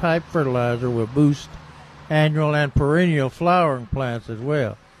garden-type fertilizer will boost annual and perennial flowering plants as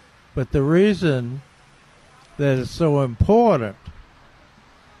well. But the reason that it's so important,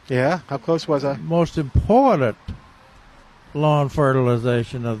 how close was I? Most important lawn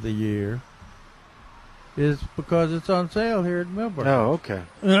fertilization of the year is because it's on sale here at Millburg. Oh, okay.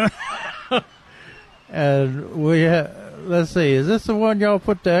 And we have, let's see, is this the one y'all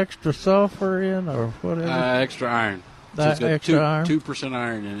put the extra sulfur in or whatever? Extra iron. That so it's got extra iron? 2%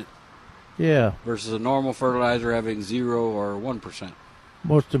 iron in it. Yeah. Versus a normal fertilizer having 0 or 1%.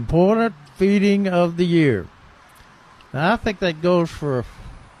 Most important feeding of the year. Now, I think that goes for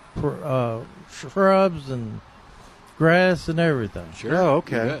shrubs and grass and everything. Sure. Oh,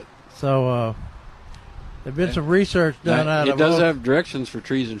 okay. So, there's been some research done out of it. It does have directions for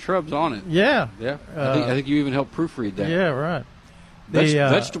trees and shrubs on it. Yeah. Yeah. I think you even helped proofread that. Yeah, right.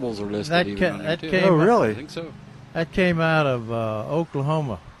 Vegetables are listed even on there, too. Oh, really? I think so. That came out of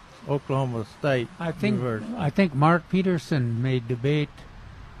Oklahoma State. I think Mark Peterson made debate.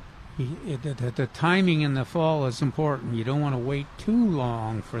 The timing in the fall is important. You don't want to wait too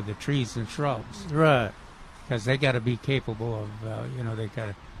long for the trees and shrubs, right? Because they got to be capable of,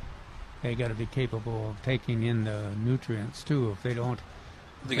 they got to be capable of taking in the nutrients too. If they don't,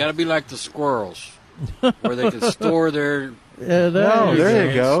 they got to be like the squirrels, where they can store their. There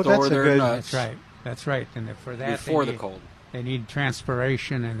you go. That's their nuts. That's right. And for that, before the cold, they need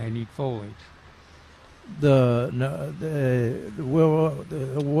transpiration and they need foliage. What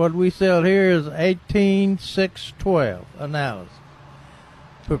we sell here is 18-6-12 analysis.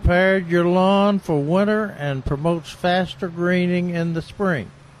 Prepared your lawn for winter and promotes faster greening in the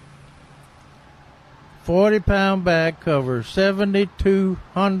spring. 40-pound bag covers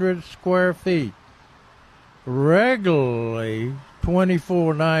 7,200 square feet. Regularly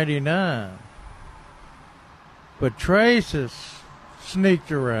 $24.99. But Trace has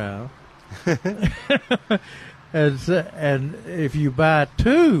sneaked around. and if you buy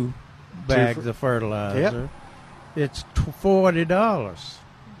 2 bags of fertilizer, it's $40.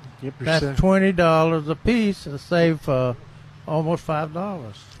 That's $20 a piece to save almost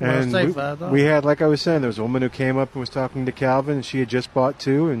 $5. And we had, like I was saying, there was a woman who came up and was talking to Calvin, and she had just bought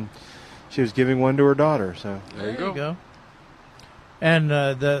 2, and she was giving one to her daughter. So there you go. And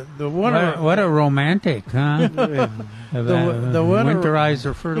the winter, what a romantic, huh? the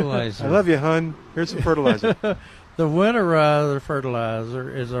winterizer fertilizer. I love you, hun. Here's some fertilizer. The winterizer fertilizer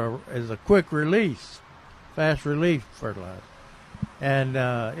is a quick release, fast release fertilizer, and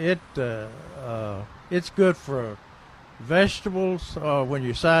it's good for vegetables when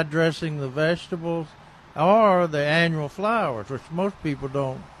you're side dressing the vegetables or the annual flowers, which most people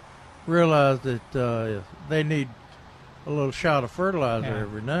don't realize that they need a little shot of fertilizer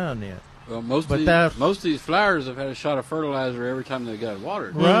every now and then. Well, most of these flowers have had a shot of fertilizer every time they got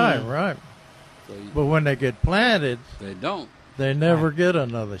watered. Right. So but when they get planted, they don't. They never get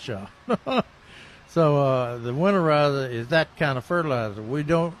another shot. So the winterizer is that kind of fertilizer. We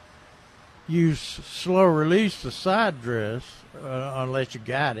don't use slow release to side dress unless you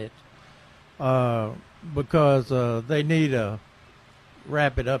got it, because they need a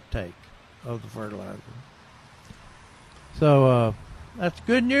rapid uptake of the fertilizer. So that's a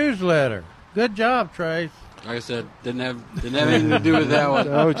good newsletter. Good job, Trace. Like I said, didn't have anything to do with that one.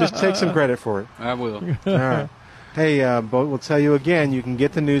 Oh, just take some credit for it. I will. All right. Hey, but we'll tell you again, you can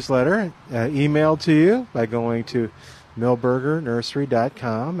get the newsletter emailed to you by going to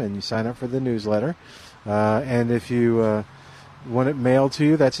millburgernursery.com, and you sign up for the newsletter. And if you want it mailed to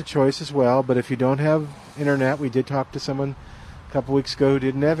you, that's a choice as well. But if you don't have internet, we did talk to someone a couple weeks ago who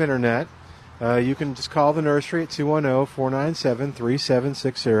didn't have internet. You can just call the nursery at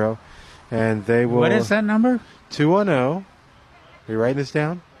 210-497-3760, and they will... What is that number? 210. Are you writing this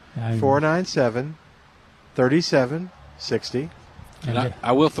down? 497-3760. And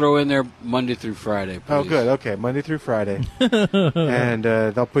I will throw in there Monday through Friday, please. Oh, good. Okay, Monday through Friday. And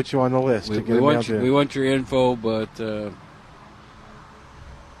they'll put you on the list. We want your info, but it'll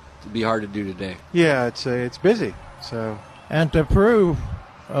be hard to do today. Yeah, it's busy. So. And to prove...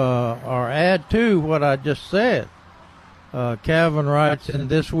 or add to what I just said, Calvin writes in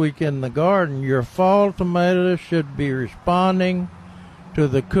This Week in the Garden, your fall tomatoes should be responding to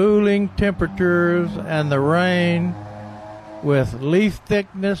the cooling temperatures and the rain with leaf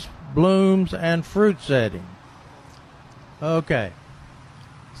thickness, blooms, and fruit setting. Okay.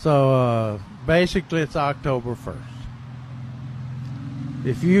 So basically it's October 1st.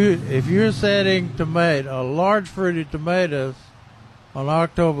 If you're setting large fruited tomatoes on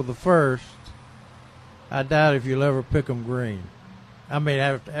October the 1st, I doubt if you'll ever pick them green. I mean,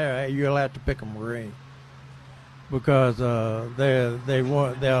 you'll have to pick them green because they'll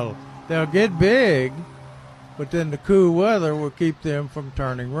get big, but then the cool weather will keep them from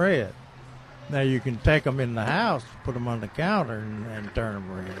turning red. Now you can take them in the house, put them on the counter, and turn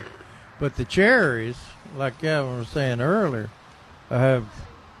them red. But the cherries, like Kevin was saying earlier, have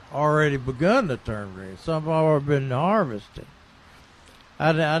already begun to turn red. Some have already been harvested.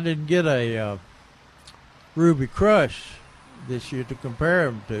 I didn't get a Ruby Crush this year to compare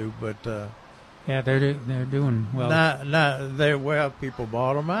them to, but yeah, they're doing well. People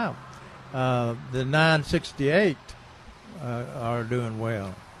bought them out. The 968 are doing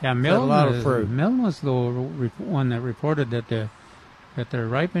well. Yeah, Milne was the one that reported that they're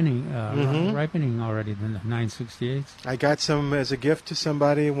ripening already, the 968s. I got some as a gift to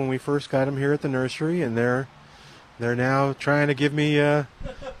somebody when we first got them here at the nursery, and they're now trying to give me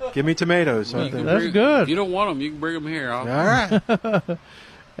tomatoes. That's good. If you don't want them, you can bring them here. All right.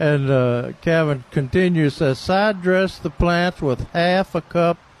 And Kevin continues, says, side dress the plants with half a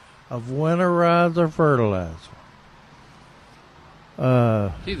cup of winterizer fertilizer.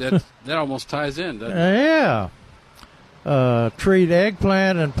 See, that almost ties in, doesn't it? Yeah. Treat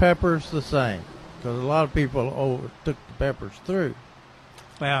eggplant and peppers the same, because a lot of people took the peppers through.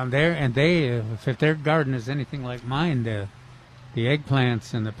 Well, if their garden is anything like mine, the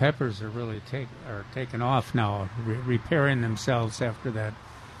eggplants and the peppers are really taken off now, repairing themselves after that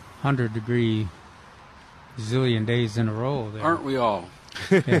 100-degree zillion days in a row. There. Aren't we all?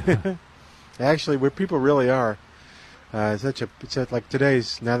 Yeah. Actually, where people really are. It's like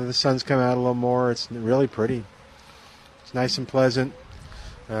today's, now that the sun's come out a little more, it's really pretty. It's nice and pleasant,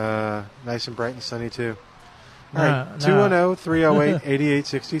 nice and bright and sunny too. All right,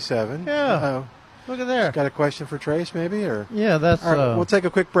 210-308-8867. Yeah. Uh-oh. Look at there. Got a question for Trace, maybe? Or yeah, that's. All right, we'll take a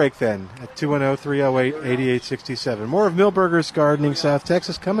quick break then at 210-308-8867. More of Milberger's Gardening South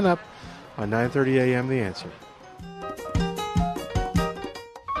Texas coming up on 9:30 a.m. The Answer.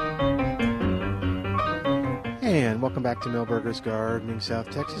 And welcome back to Milberger's Gardening South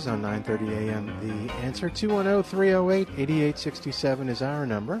Texas on 9:30 a.m. The Answer. 210-308-8867 is our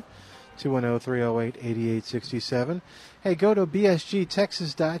number. 210-308-8867. Hey, go to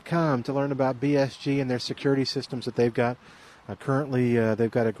bsgtexas.com to learn about BSG and their security systems that they've got. Currently,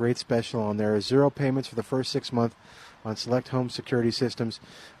 they've got a great special on there. 0 payments for the first 6 months on select home security systems.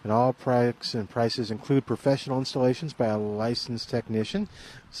 And all prices include professional installations by a licensed technician.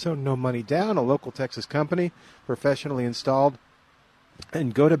 So no money down, a local Texas company, professionally installed.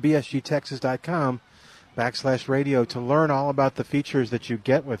 And go to bsgtexas.com/radio to learn all about the features that you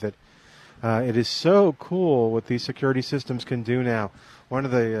get with it. It is so cool what these security systems can do now. One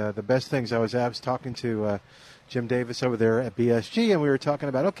of the best things, I was talking to Jim Davis over there at BSG, and we were talking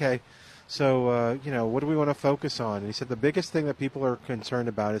about, okay, so, what do we want to focus on? And he said the biggest thing that people are concerned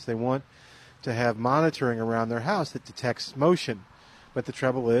about is they want to have monitoring around their house that detects motion. But the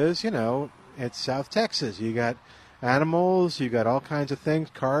trouble is, it's South Texas. You got animals, you got all kinds of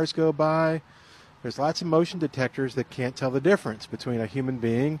things, cars go by. There's lots of motion detectors that can't tell the difference between a human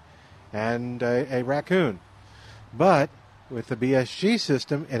being and a raccoon. But with the BSG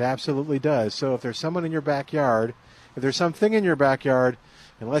system, it absolutely does. So if there's someone in your backyard, if there's something in your backyard,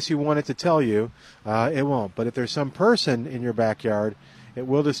 unless you want it to tell you, it won't. But if there's some person in your backyard, it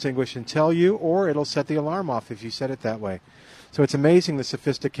will distinguish and tell you, or it'll set the alarm off if you set it that way. So it's amazing, the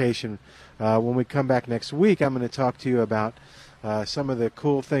sophistication. When we come back next week, I'm going to talk to you about some of the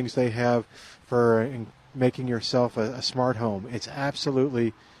cool things they have for making yourself a smart home. It's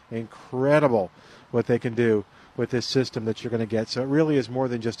absolutely incredible what they can do with this system that you're going to get. So it really is more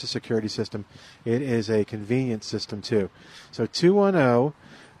than just a security system. It is a convenience system too. So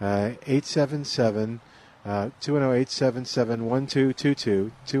 210-877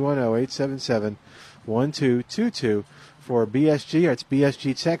 210-877-1222 210-877-1222 for BSG. It's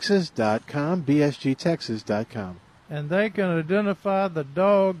bsgtexas.com, bsgtexas.com. And they can identify the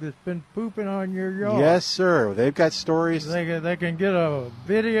dog that's been pooping on your yard. Yes, sir. They've got stories. They can get a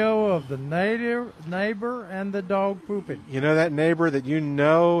video of the neighbor and the dog pooping. You know that neighbor that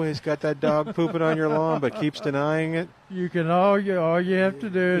has got that dog pooping on your lawn but keeps denying it? You can all you have to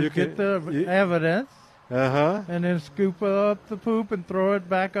do is get the evidence. And then scoop up the poop and throw it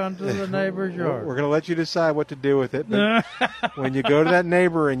back onto the neighbor's yard. We're going to let you decide what to do with it. But when you go to that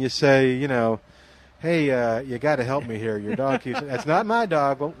neighbor and you say, hey, you got to help me here. Your dog keeps... That's not my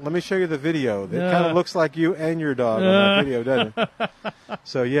dog. Well, let me show you the video. It kind of looks like you and your dog on that video, doesn't it?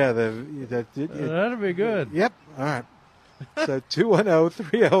 So, yeah. That'll be good. Yep. All right. So,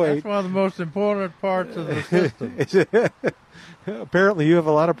 210-308... That's one of the most important parts of the system. Apparently, you have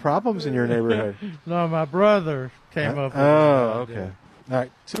a lot of problems in your neighborhood. No, my brother came up with okay. All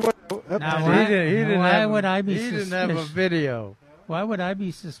right. Why would I be He didn't have a video. Why would I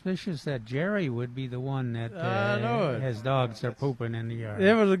be suspicious that Jerry would be the one that his dogs are pooping in the yard?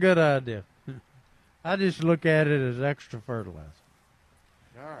 It was a good idea. I just look at it as extra fertilizer.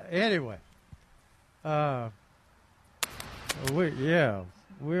 All right. Anyway, we're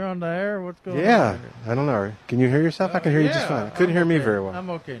on the air. What's going on? Yeah, I don't know. Can you hear yourself? I can hear you just fine. I couldn't hear me very well. I'm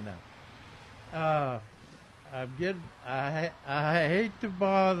okay now. I hate to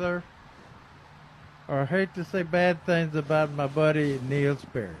bother or hate to say bad things about my buddy Neil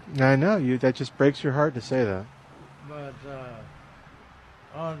Sperry. I know you. That just breaks your heart to say that. But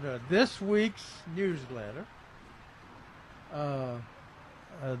on this week's newsletter,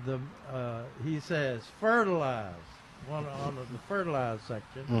 he says fertilize. On the fertilize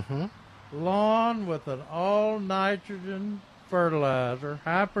section, mm-hmm. Lawn with an all-nitrogen fertilizer,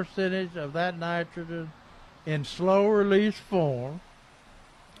 high percentage of that nitrogen in slow-release form,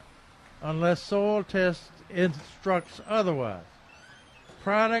 unless soil test instructs otherwise.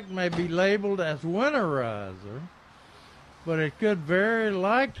 Product may be labeled as winterizer, but it could very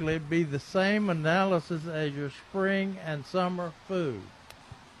likely be the same analysis as your spring and summer food.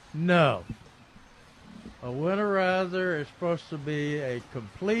 No. A winterizer is supposed to be a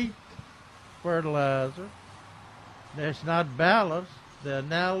complete fertilizer. It's not balanced. The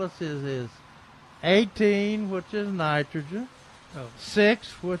analysis is 18, which is nitrogen,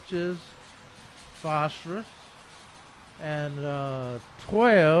 6, which is phosphorus, and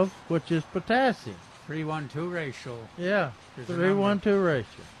 12, which is potassium. 3-1-2 ratio. Yeah, 3-1-2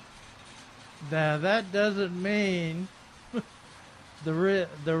 ratio. Now, that doesn't mean the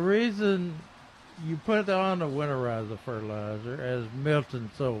reason you put on a winterizer fertilizer, as Milton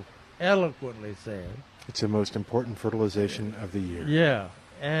so eloquently said. It's the most important fertilization of the year. Yeah,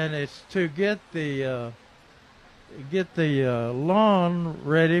 and it's to get the lawn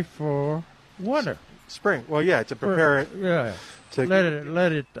ready for winter. Spring. Well, yeah, to prepare it. Yeah. To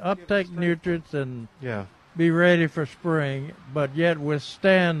let it uptake nutrients and be ready for spring, but yet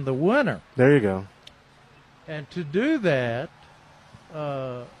withstand the winter. There you go. And to do that,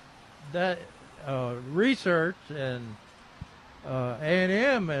 research and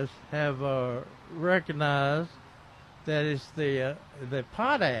A&M have recognized that it's the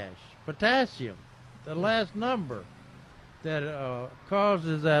potassium, the last number, that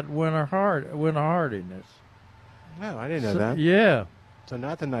causes that winter hardiness. No, I didn't know that. Yeah. So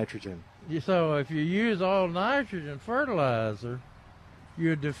not the nitrogen. So if you use all nitrogen fertilizer,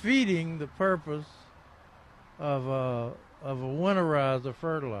 you're defeating the purpose of a winterizer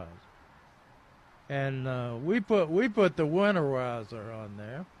fertilizer. And we put the winterizer on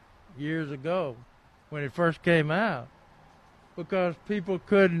there years ago when it first came out because people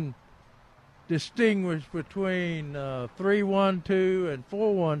couldn't distinguish between 3-1-2 and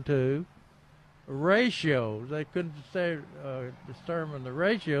 4-1-2 ratios. They couldn't determine the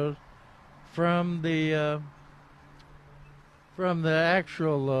ratios from the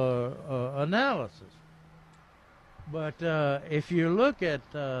actual analysis. But if you look at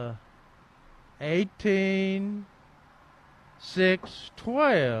 18, 6,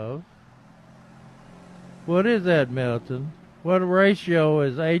 12, what is that, Milton? What ratio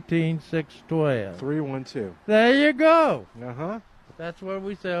is 18, 6, 12? 3-1-2. There you go. Uh-huh. That's what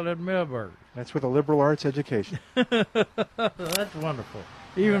we sell at Milberger's. That's with a liberal arts education. That's wonderful.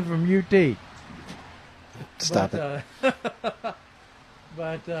 Even from UT. Stop it.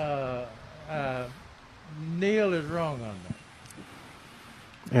 But Neil is wrong on that.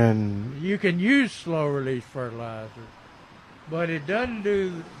 And you can use slow-release fertilizer, but it doesn't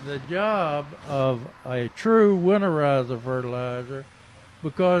do the job of a true winterizer fertilizer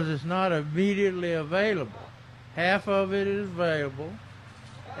because it's not immediately available. Half of it is available,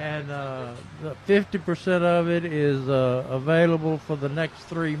 and 50% of it is available for the next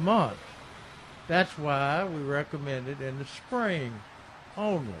 3 months. That's why we recommend it in the spring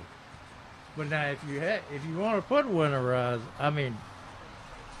only. But now, if you want to put winterizer,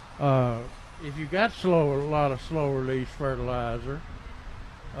 if you got a lot of slow-release fertilizer,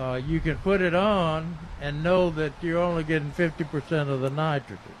 you can put it on and know that you're only getting 50% of the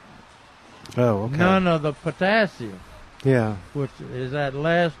nitrogen. Oh, okay. None of the potassium. Yeah. Which is that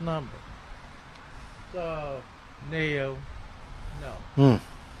last number. So, Neil, no.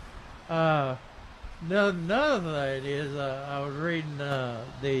 Another thing is, I was reading the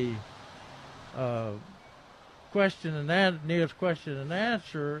Neil's question and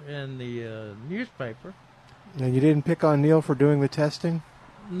answer in the newspaper. And you didn't pick on Neil for doing the testing?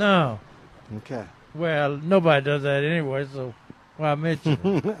 No. Okay. Well, nobody does that anyway, so I mentioned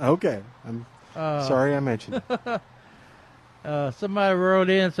it. Okay. I'm sorry I mentioned it. Somebody wrote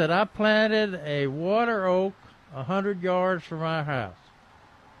in and said, I planted a water oak 100 yards from our house.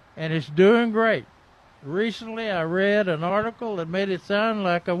 And it's doing great. Recently, I read an article that made it sound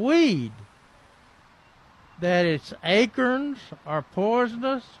like a weed, that its acorns are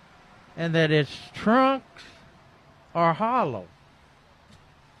poisonous and that its trunks are hollow.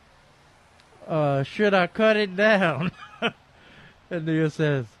 Should I cut it down? And it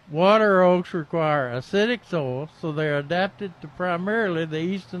says, water oaks require acidic soil, so they're adapted to primarily the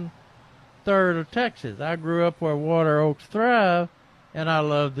eastern third of Texas. I grew up where water oaks thrive, and I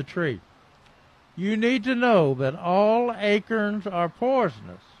love the tree. You need to know that all acorns are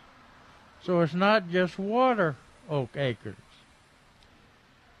poisonous, so it's not just water oak acorns.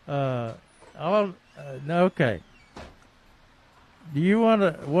 Okay. Do you want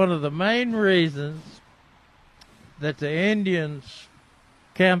to? One of the main reasons that the Indians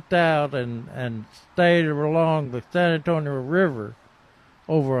camped out and stayed along the San Antonio River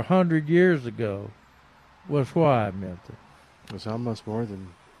over 100 years ago was why, Milton? It was almost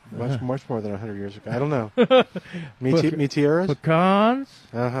much more than 100 years ago. I don't know. Meteoras? Pecans,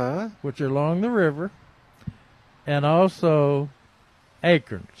 which are along the river, and also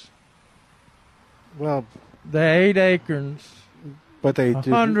acorns. Well, they ate acorns, but they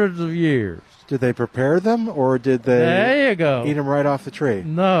hundreds of years. Did they prepare them, or did they there you go. Eat them right off the tree?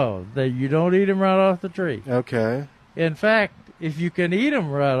 No, you don't eat them right off the tree. Okay. In fact, if you can eat them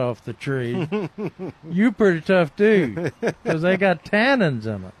right off the tree, you pretty tough dude, because they got tannins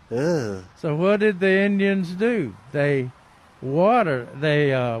in them. Ugh. So what did the Indians do? They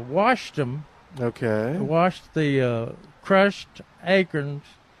washed them. Okay. Washed the crushed acorns.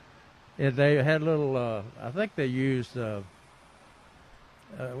 And they had little, I think they used,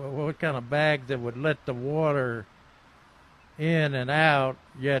 what kind of bags that would let the water in and out,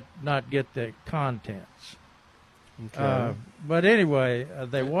 yet not get the contents. Okay. But anyway,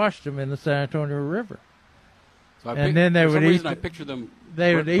 they washed them in the San Antonio River. So then they would eat. I picture them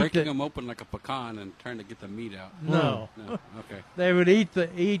breaking them open like a pecan and trying to get the meat out. No. Okay. They would eat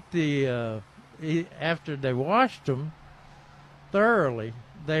the after they washed them thoroughly.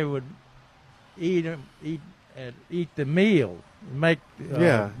 They would eat the meal, make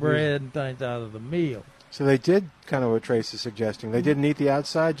bread and things out of the meal. So they did kind of what Trace is suggesting. They didn't eat the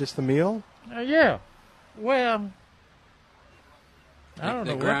outside, just the meal? Yeah. Well, I don't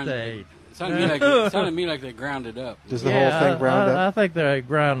know what they ate. It sounded to me like they ground it up. Does the whole thing ground up? I think they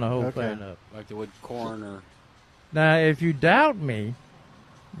ground the whole thing up. Like they would corn or... Now, if you doubt me,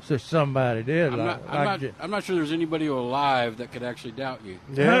 so somebody did. I'm not sure there's anybody alive that could actually doubt you.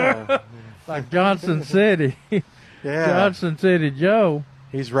 Yeah. Like Johnson City. Yeah. Johnson City Joe.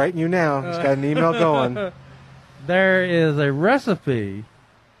 He's writing you now. He's got an email going. There is a recipe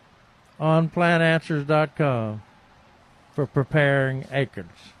on plantanswers.com for preparing acorns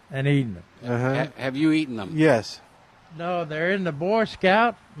and eating them. Uh-huh. Have you eaten them? Yes. No, they're in the Boy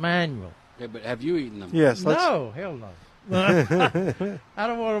Scout manual. Yeah, but have you eaten them? Yes. No, hell no. I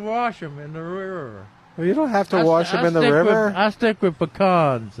don't want to wash them in the river. Well, you don't have to wash them in the river. I stick with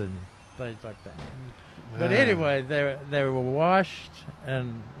pecans and things like that. But anyway, they were washed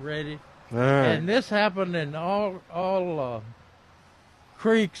and ready. All right. And this happened in all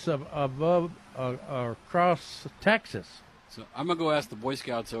creeks above across Texas. So I'm going to go ask the Boy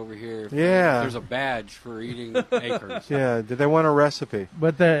Scouts over here if there's a badge for eating acorns. Yeah, did they want a recipe?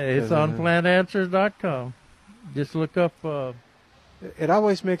 But it's on plantanswers.com. Just look up... it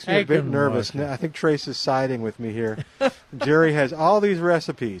always makes me a bit nervous. I think Trace is siding with me here. Jerry has all these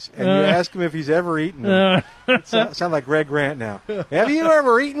recipes, and you ask him if he's ever eaten them. Sound like Greg Grant now. Have you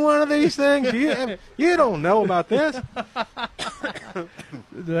ever eaten one of these things? You don't know about this.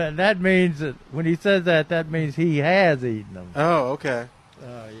 That means that when he says that means he has eaten them. Oh, okay.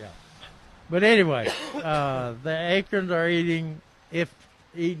 Yeah. But anyway, the acorns are eaten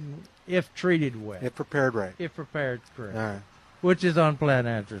if treated well. If prepared right. If prepared correct. All right. Which is on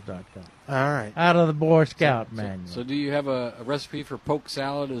plantanswers.com. All right. Out of the Boy Scout manual. So do you have a recipe for poke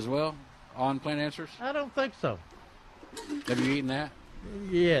salad as well on Plant Answers? I don't think so. Have you eaten that?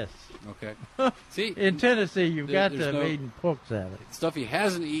 Yes. Okay. See, in Tennessee, you've got to have eaten pork salad. Stuff he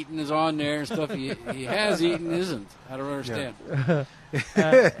hasn't eaten is on there, and stuff he has eaten isn't. I don't understand.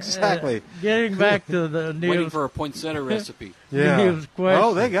 Exactly. Getting back to the Neil's, waiting for a poinsettia recipe. Yeah. Neil's question.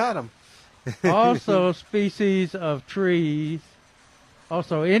 Oh, they got them. Also, species of trees.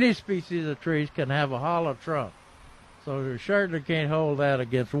 Also, any species of trees can have a hollow trunk, so you certainly can't hold that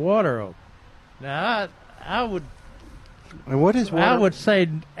against water oak. Now, I would. And what is water? I would say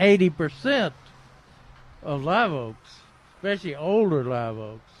 80% of live oaks, especially older live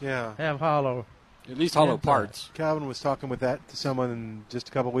oaks, have hollow At least hollow parts. Calvin was talking with that to someone just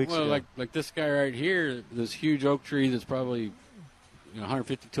a couple weeks ago. Well, like this guy right here, this huge oak tree that's probably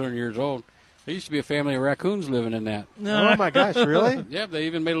 150, 200 years old. There used to be a family of raccoons living in that. Oh, my gosh, really? Yeah, they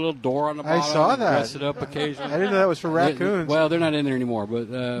even made a little door on the bottom. I saw that. Dressed it up occasionally. I didn't know that was for raccoons. They're not in there anymore.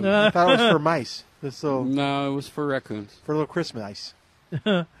 But I thought it was for mice. No, it was for raccoons. For little Christmas mice.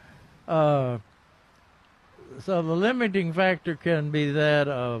 So the limiting factor can be that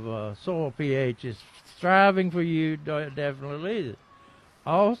of soil pH. Is striving for you definitely is.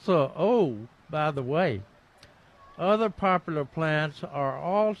 Also, by the way, other popular plants are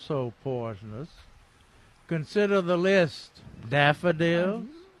also poisonous. Consider the list: daffodils,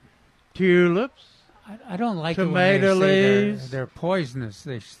 tulips. I don't like tomato leaves. They're poisonous.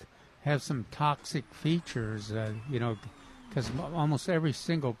 They have some toxic features, because almost every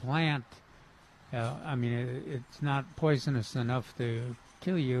single plant. It's not poisonous enough to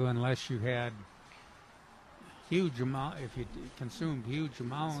kill you unless you had huge amount. If you consumed huge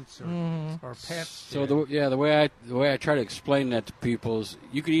amounts or pets. So the way I try to explain that to people is,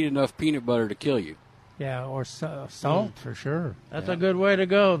 you could eat enough peanut butter to kill you. Yeah, or salt for sure. That's a good way to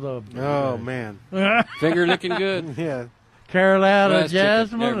go, though. Oh man, finger licking good. Yeah, Carolina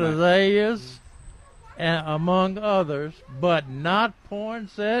jasmine, azaleas, and among others, but not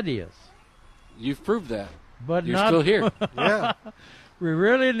poinsettias. You've proved that. But you're still here. Yeah. We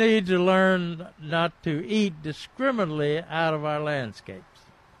really need to learn not to eat discriminately out of our landscapes.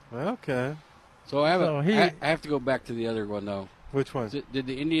 Okay. So I have to go back to the other one, though. Which one? Did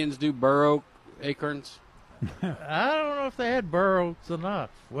the Indians do bur oak acorns? I don't know if they had bur oaks or not.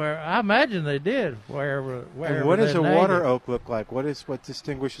 I imagine they did. Wherever. And what does a water oak look like? What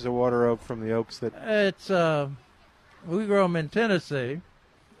distinguishes a water oak from the oaks that? It's we grow them in Tennessee,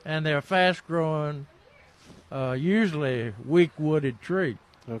 and they're fast-growing, usually weak-wooded tree.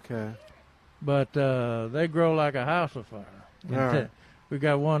 Okay. But they grow like a house of fire. Right. We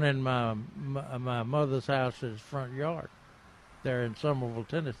got one in my mother's house's front yard there in Somerville,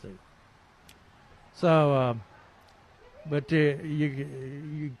 Tennessee. So, but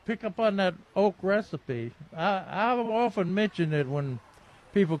you pick up on that oak recipe. I've often mentioned it when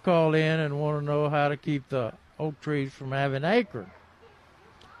people call in and want to know how to keep the oak trees from having acorn.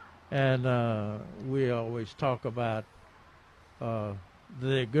 And we always talk about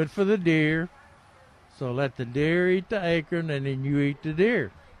they're good for the deer, so let the deer eat the acorn, and then you eat the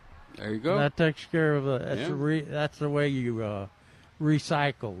deer. There you go. And that takes care of that's the way you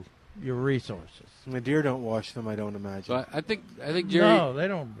recycle your resources. And the deer don't wash them, I don't imagine. So I think Jerry. No, they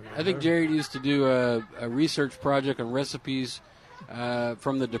don't. I think Jerry used to do a research project on recipes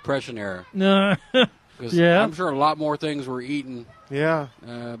from the Depression era. No. Yeah. I'm sure a lot more things were eaten. Yeah.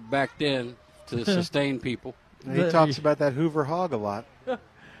 Back then to sustain people. And he talks about that Hoover hog a lot.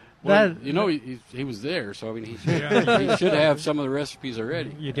 Well, he was there, so I mean, he should have some of the recipes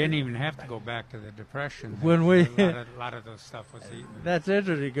already. You didn't even have to go back to the Depression. When a lot of those stuff was eaten. That's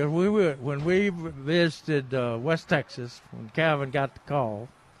interesting because when we visited West Texas, when Calvin got the call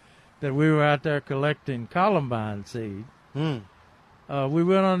that we were out there collecting columbine seed, we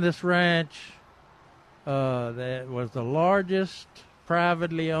went on this ranch that was the largest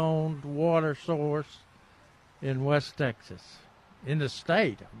privately owned water source in West Texas. In the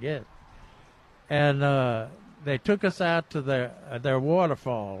state, I guess. And they took us out to their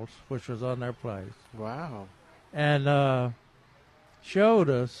waterfalls, which was on their place. Wow. And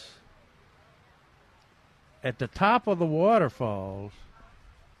showed us at the top of the waterfalls,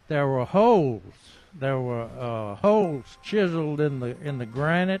 there were holes. There were holes chiseled in the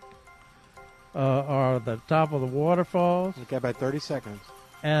granite or the top of the waterfalls. Okay, about 30 seconds.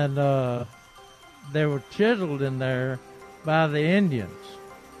 And they were chiseled in there by the Indians,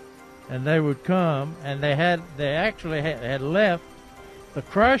 and they would come, and they actually had left the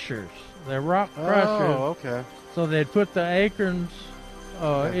crushers, the rock crushers. Oh, okay. So they'd put the acorns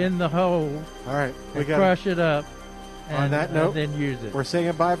in the hole. All right, we crush it up. On that note, then use it. We're saying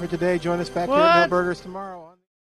goodbye for today. Join us back here at Millburgers tomorrow.